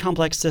really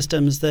complex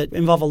systems that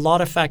involve a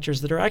lot of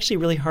factors that are actually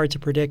really hard to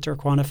predict or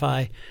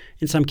quantify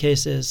in some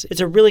cases.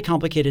 It's a really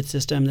complicated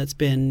system that's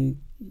been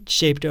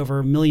shaped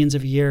over millions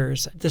of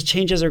years. The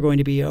changes are going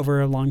to be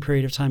over a long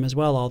period of time as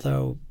well,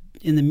 although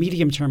in the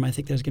medium term, I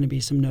think there's going to be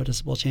some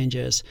noticeable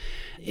changes.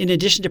 In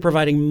addition to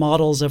providing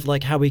models of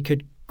like how we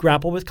could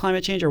grapple with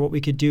climate change or what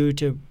we could do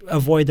to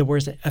avoid the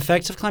worst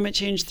effects of climate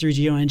change through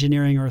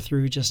geoengineering or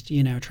through just,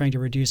 you know, trying to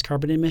reduce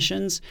carbon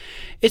emissions,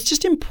 it's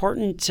just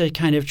important to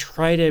kind of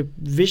try to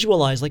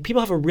visualize. Like,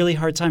 people have a really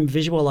hard time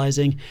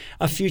visualizing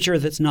a future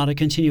that's not a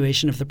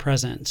continuation of the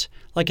present.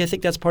 Like, I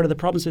think that's part of the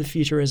problems with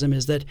futurism,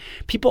 is that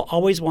people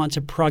always want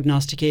to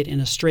prognosticate in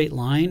a straight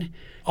line.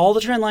 all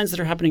the trend lines that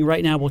are happening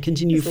right now will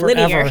continue It's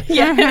forever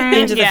linear.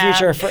 into the Yeah.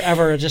 future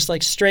forever, just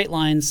like straight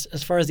lines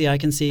as far as the eye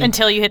can see.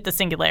 Until you hit the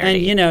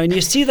singularity. And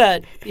you see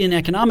that in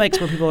economics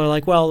where people are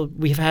like, well,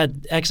 we've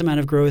had X amount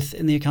of growth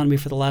in the economy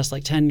for the last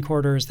 10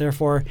 quarters,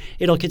 therefore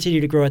it'll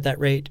continue to grow at that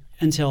rate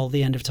until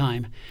the end of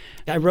time.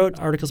 I wrote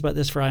articles about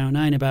this for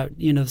IO9 about,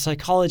 the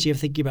psychology of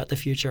thinking about the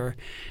future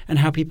and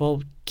how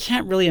people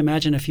can't really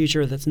imagine a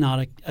future that's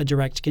not a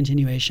direct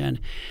continuation.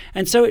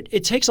 And so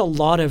it takes a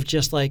lot of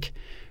just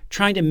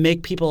trying to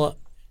make people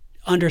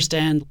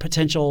understand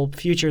potential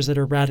futures that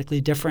are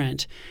radically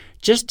different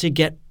just to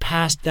get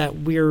past that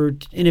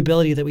weird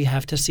inability that we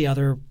have to see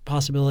other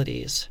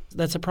possibilities.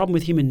 That's a problem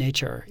with human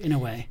nature in a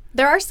way.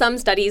 There are some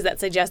studies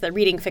that suggest that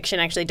reading fiction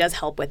actually does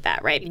help with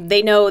that, right?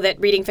 They know that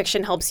reading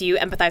fiction helps you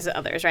empathize with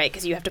others, right?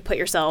 Because you have to put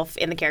yourself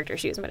in the character's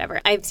shoes and whatever.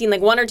 I've seen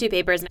 1 or 2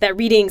 papers that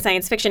reading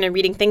science fiction and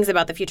reading things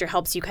about the future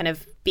helps you kind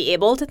of be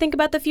able to think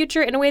about the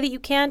future in a way that you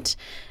can't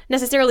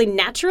necessarily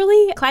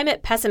naturally.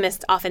 Climate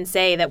pessimists often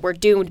say that we're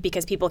doomed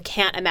because people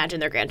can't imagine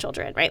their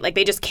grandchildren, right?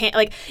 They just can't,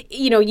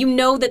 you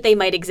know that they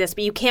might exist,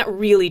 but you can't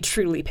really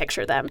truly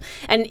picture them.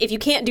 And if you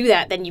can't do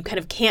that, then you kind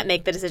of can't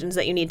make the decisions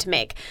that you need to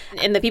make.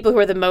 And the people who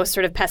are the most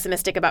sort of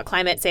pessimistic about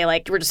climate say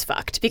we're just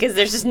fucked because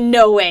there's just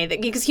no way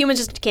because humans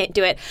just can't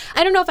do it.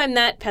 I don't know if I'm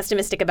that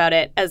pessimistic about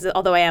it,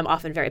 although I am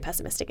often very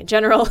pessimistic in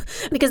general,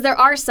 because there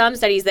are some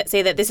studies that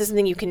say that this is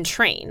something you can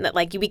train, that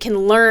we can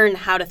learn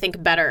how to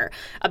think better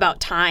about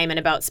time and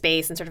about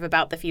space and sort of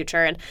about the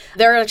future. And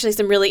there are actually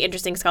some really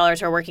interesting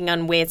scholars who are working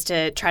on ways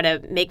to try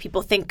to make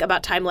people think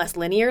about time less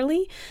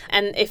linearly.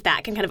 And if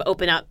that can kind of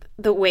open up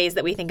the ways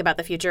that we think about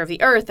the future of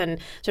the Earth and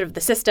sort of the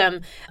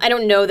system. I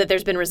don't know that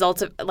there's been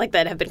results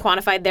that have been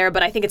quantified there,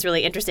 but I think it's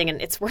really interesting and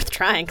it's worth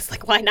trying because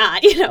why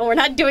not? We're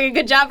not doing a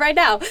good job right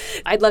now.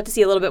 I'd love to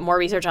see a little bit more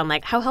research on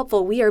how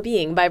helpful we are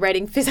being by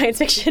writing science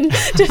fiction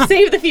to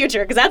save the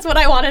future, because that's what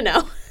I want to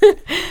know.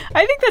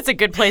 I think that's a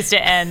good place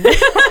to end.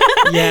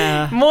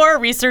 Yeah. More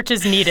research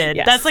is needed.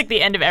 Yes. That's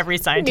the end of every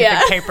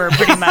scientific paper,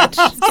 pretty much.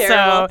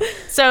 Terrible.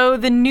 So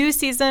the new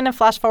season of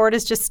Flash Forward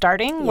is just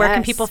starting. Where can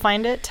Yes. people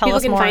find it? Tell us more.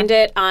 People can find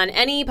it on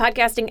any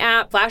podcasting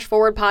app,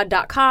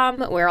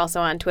 flashforwardpod.com. We're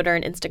also on Twitter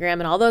and Instagram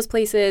and all those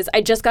places.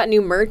 I just got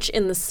new merch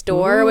in the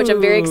store, which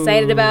I'm very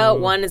excited about.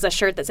 One is a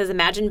shirt that says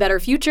Imagine Better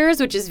Futures,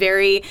 which is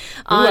very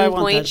I on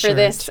want point that for shirt.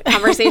 this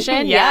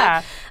conversation.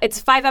 Yeah. It's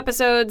 5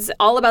 episodes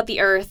all about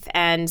the Earth.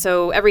 And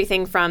so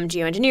everything from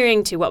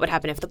geoengineering to what would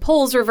happen if the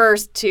poles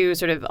reversed to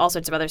sort of all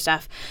sorts of other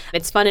stuff.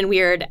 It's fun and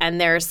weird. And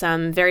there's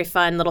some very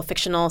fun little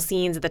fictional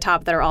scenes at the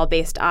top that are all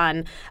based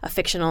on a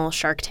fictional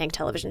Shark Tank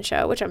television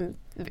show, which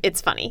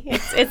it's funny.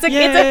 It's a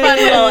fun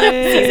little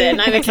season.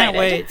 I'm excited. Can't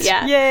wait.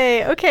 Yeah.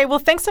 Yay. Okay. Well,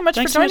 thanks so much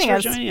for joining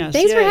us.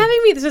 Thanks for Yay.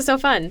 having me. This was so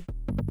fun.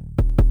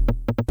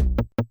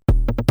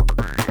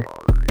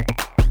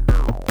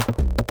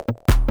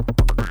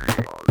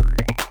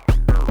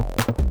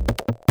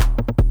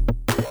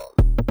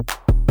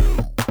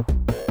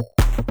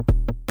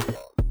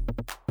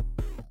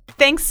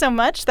 Thanks so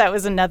much. That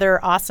was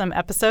another awesome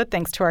episode.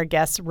 Thanks to our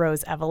guest,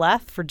 Rose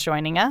Eveleth, for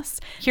joining us.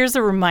 Here's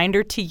a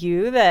reminder to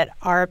you that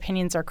Our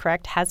Opinions Are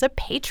Correct has a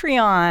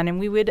Patreon, and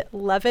we would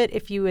love it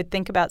if you would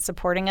think about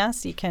supporting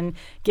us. You can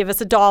give us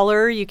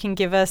 $1. You can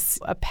give us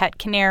a pet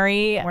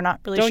canary. We're not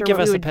really Don't sure give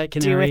what us we a would pet do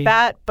canary. with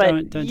that, but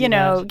Don't do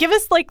that. give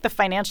us the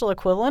financial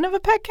equivalent of a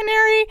pet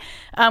canary.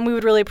 We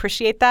would really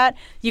appreciate that.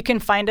 You can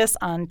find us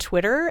on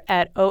Twitter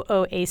at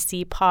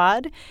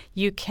OOACPod.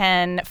 You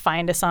can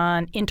find us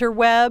on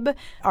interweb,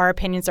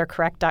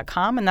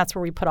 ouropinionsarecorrect.com, and that's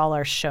where we put all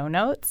our show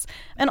notes.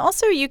 And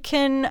also you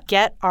can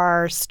get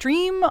our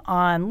stream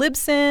on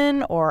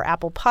Libsyn or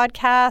Apple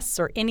Podcasts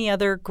or any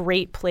other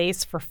great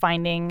place for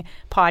finding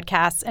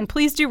podcasts. And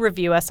please do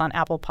review us on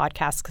Apple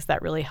Podcasts because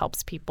that really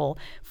helps people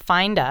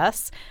find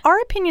us. Our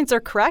Opinions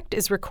Are Correct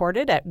is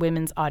recorded at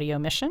Women's Audio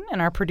Mission,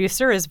 and our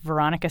producer is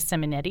Veronica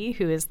Simonetti,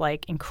 who is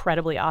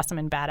incredibly awesome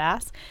and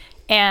badass.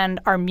 And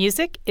our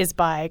music is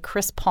by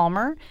Chris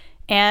Palmer.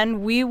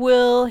 And we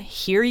will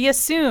hear you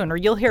soon, or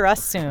you'll hear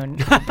us soon.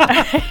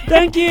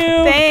 Thank you.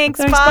 Thanks.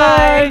 Thanks,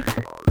 Bye.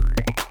 bye.